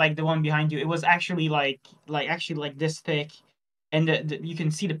like the one behind you. It was actually like this thick, and you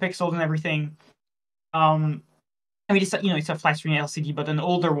can see the pixels and everything. I mean, it's a flat screen LCD, but an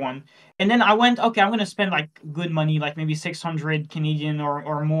older one. And then I went, okay, I'm gonna spend like good money, like maybe 600 Canadian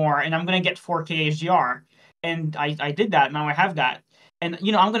or more, and I'm gonna get 4K HDR. And I did that. Now I have that, and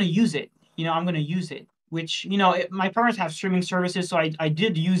I'm gonna use it. I'm gonna use it. Which my parents have streaming services, so I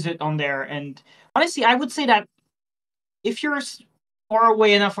did use it on there. And honestly, I would say that if you're far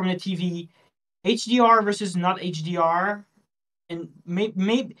away enough from the TV, HDR versus not HDR, and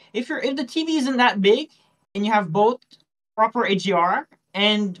maybe if the TV isn't that big and you have both proper HDR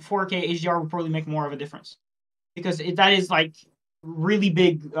and 4K HDR, will probably make more of a difference, because that is like really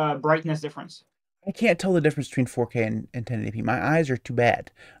big brightness difference. I can't tell the difference between 4K and 1080p. My eyes are too bad.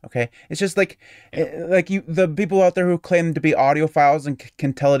 Okay, it's just like the people out there who claim to be audiophiles and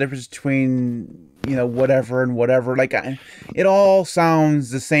can tell the difference between whatever and whatever. Like it all sounds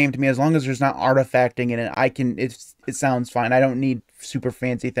the same to me as long as there's not artifacting in it. It sounds fine. I don't need super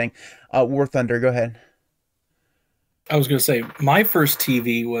fancy thing. War Thunder, go ahead. I was going to say my first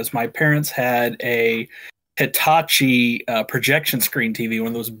TV was my parents had a Hitachi projection screen TV, one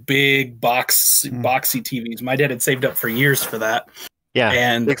of those big boxy TVs. My dad had saved up for years for that. Yeah,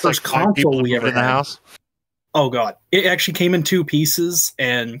 and the first console we ever in the had, house. Oh god, it actually came in 2 pieces,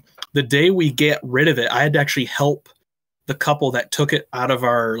 and the day we get rid of it, I had to actually help the couple that took it out of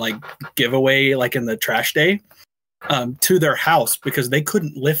our giveaway, in the trash day, to their house, because they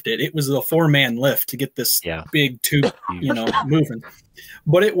couldn't lift it. It was a 4-man lift to get this big tube, moving.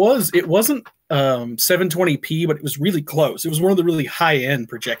 But it wasn't 720p, but it was really close. It was one of the really high-end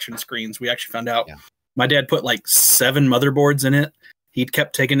projection screens. We actually found out. Yeah. My dad put 7 motherboards in it. He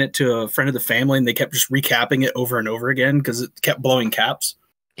kept taking it to a friend of the family, and they kept just recapping it over and over again because it kept blowing caps.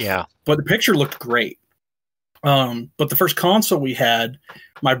 Yeah. But the picture looked great. But the first console we had,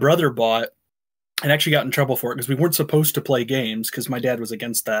 my brother bought, and actually got in trouble for it because we weren't supposed to play games because my dad was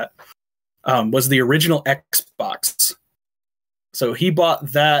against that, was the original Xbox. So he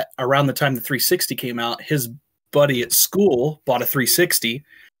bought that around the time the 360 came out. His buddy at school bought a 360,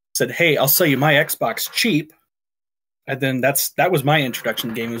 said, "Hey, I'll sell you my Xbox cheap." And then that was my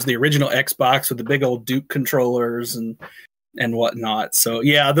introduction game. It was the original Xbox with the big old Duke controllers and whatnot. So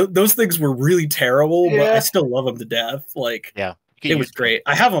yeah, those things were really terrible, but I still love them to death. Like, Yeah, it was great.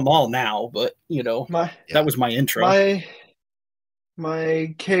 I have them all now, but that was my intro.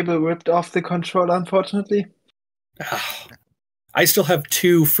 My cable ripped off the controller, unfortunately. I still have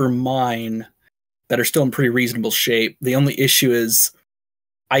 2 for mine that are still in pretty reasonable shape. The only issue is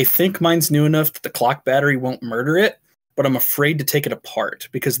I think mine's new enough that the clock battery won't murder it, but I'm afraid to take it apart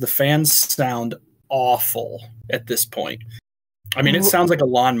because the fans sound awful at this point. I mean, it sounds like a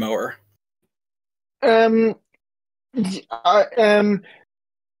lawnmower. Send me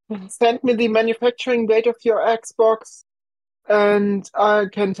the manufacturing date of your Xbox, and I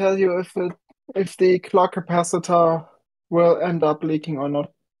can tell you if the clock capacitor will end up leaking or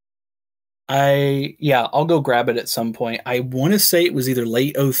not. I'll go grab it at some point. I want to say it was either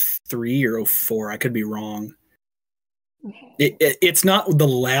late 03 or 04. I could be wrong. It's not the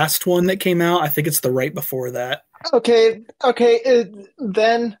last one that came out. I think it's the right before that. Okay.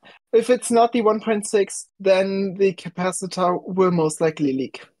 Then if it's not the 1.6, then the capacitor will most likely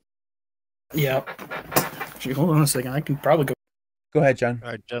leak. Yeah. Actually, hold on a second. I can probably go. Go ahead, John. All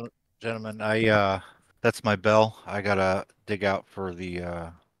right, gentlemen. That's my bell. I gotta dig out for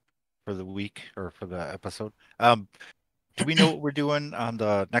the week or for the episode. Do we know what we're doing on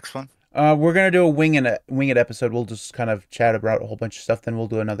the next one? We're gonna do a wing it episode. We'll just kind of chat about a whole bunch of stuff. Then we'll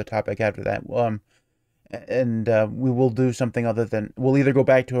do another topic after that. And we will do something other than we'll either go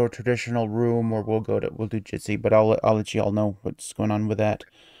back to a traditional room or we'll do Jitsi. But I'll let you all know what's going on with that.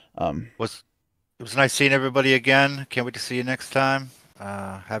 It was nice seeing everybody again. Can't wait to see you next time.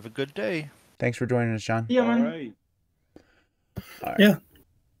 Have a good day. Thanks for joining us, John. Yeah, man. All right. Yeah.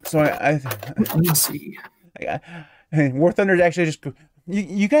 So Let me see. War Thunder is actually just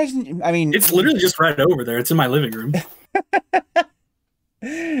you guys. I mean, It's literally just right over there. It's in my living room.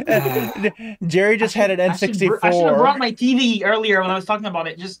 Jerry just had an N64. I should have brought my TV earlier when I was talking about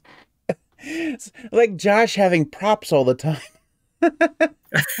it. Just It's like Josh having props all the time.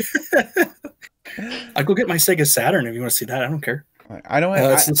 I'll go get my Sega Saturn if you want to see that. I don't care. I don't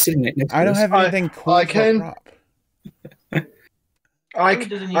have. I don't have anything cool I for can- a prop. I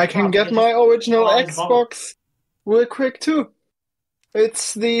can get my original Xbox real quick too.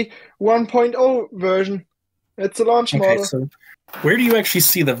 It's the 1.0 version. It's a launch Okay, model. so where do you actually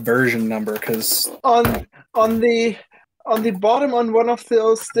see the version number? Because On the bottom on one of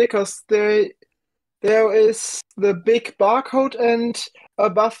those stickers, there is the big barcode, and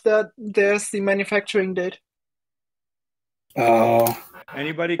above that there's the manufacturing date.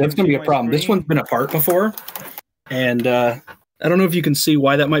 Anybody? That's going to be a problem. This one's been apart before, and I don't know if you can see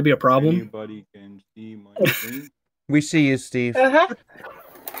why that might be a problem. Anybody can see my screen? We see you, Steve. Uh-huh.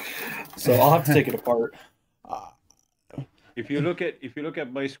 So I'll have to take it apart. If you look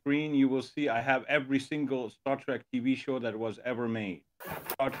at my screen, you will see I have every single Star Trek TV show that was ever made.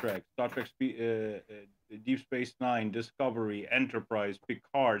 Star Trek, Deep Space Nine, Discovery, Enterprise,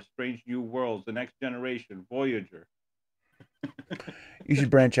 Picard, Strange New Worlds, The Next Generation, Voyager. You should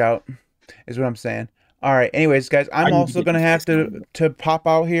branch out, is what I'm saying. All right. Anyways, guys, I'm also gonna have to pop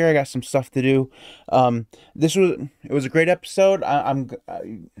out here. I got some stuff to do. It was a great episode. I'm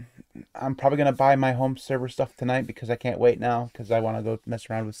probably gonna buy my home server stuff tonight because I can't wait now because I want to go mess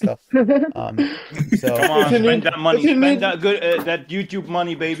around with stuff. So Come on, spend that money. Spend that that YouTube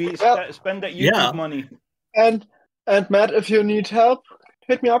money, baby. Spend that YouTube money. And Matt, if you need help,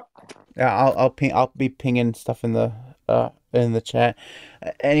 hit me up. Yeah, I'll be pinging stuff in the chat.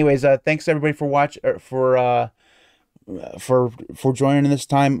 Anyways, thanks everybody for joining this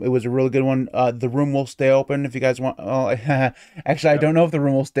time. It was a really good one. The room will stay open if you guys want. Actually, I don't know if the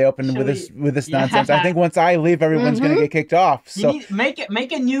room will stay open with this nonsense. I think once I leave, everyone's gonna get kicked off. So make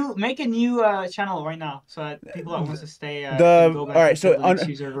a new channel right now so that people that wants to stay. all right. So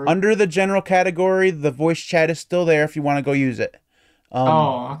under the general category, the voice chat is still there if you want to go use it.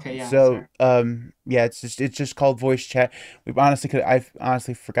 Okay, yeah. So yeah, it's just called voice chat. I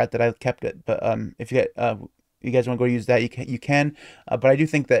honestly forgot that I kept it, but if you guys want to go use that, you can. But I do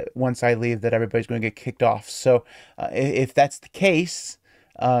think that once I leave, that everybody's going to get kicked off. So if that's the case,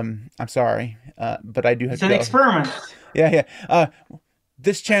 I'm sorry, but I do have it's to an go. experiment. Yeah.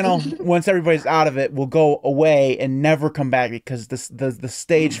 This channel, once everybody's out of it, will go away and never come back because the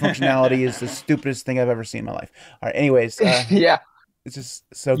stage functionality is the stupidest thing I've ever seen in my life. All right. Anyways. Yeah. It's just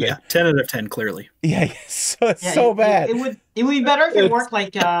so good. Yeah, 10 out of 10, clearly. Yeah, it's Yeah, so bad. It would be better if it It's- worked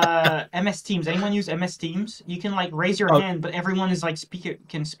like MS Teams. Anyone use MS Teams? You can like raise your Oh. hand, but everyone is like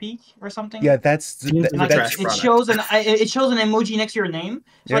can speak or something. Yeah, that's Teams is a Like trash it product. shows it shows an emoji next to your name.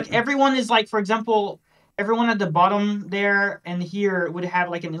 So Yep. like everyone is like, for example, everyone at the bottom there and here would have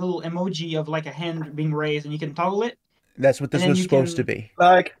like a little emoji of like a hand being raised, and you can toggle it. that's what this And then was you supposed to can- be.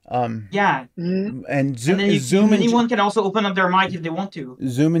 Like, Yeah, mm, And Zoom, and then Zoom and anyone can also open up their mic if they want to.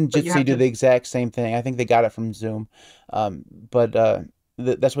 Zoom and But you Jitsi have do to- the exact same thing. I think they got it from Zoom, but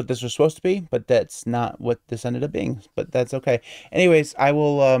that's what this was supposed to be. But that's not what this ended up being. But that's okay. Anyways, I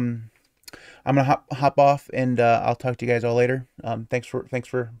will. I'm gonna hop off, and I'll talk to you guys all later. Thanks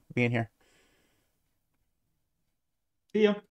for being here. See ya.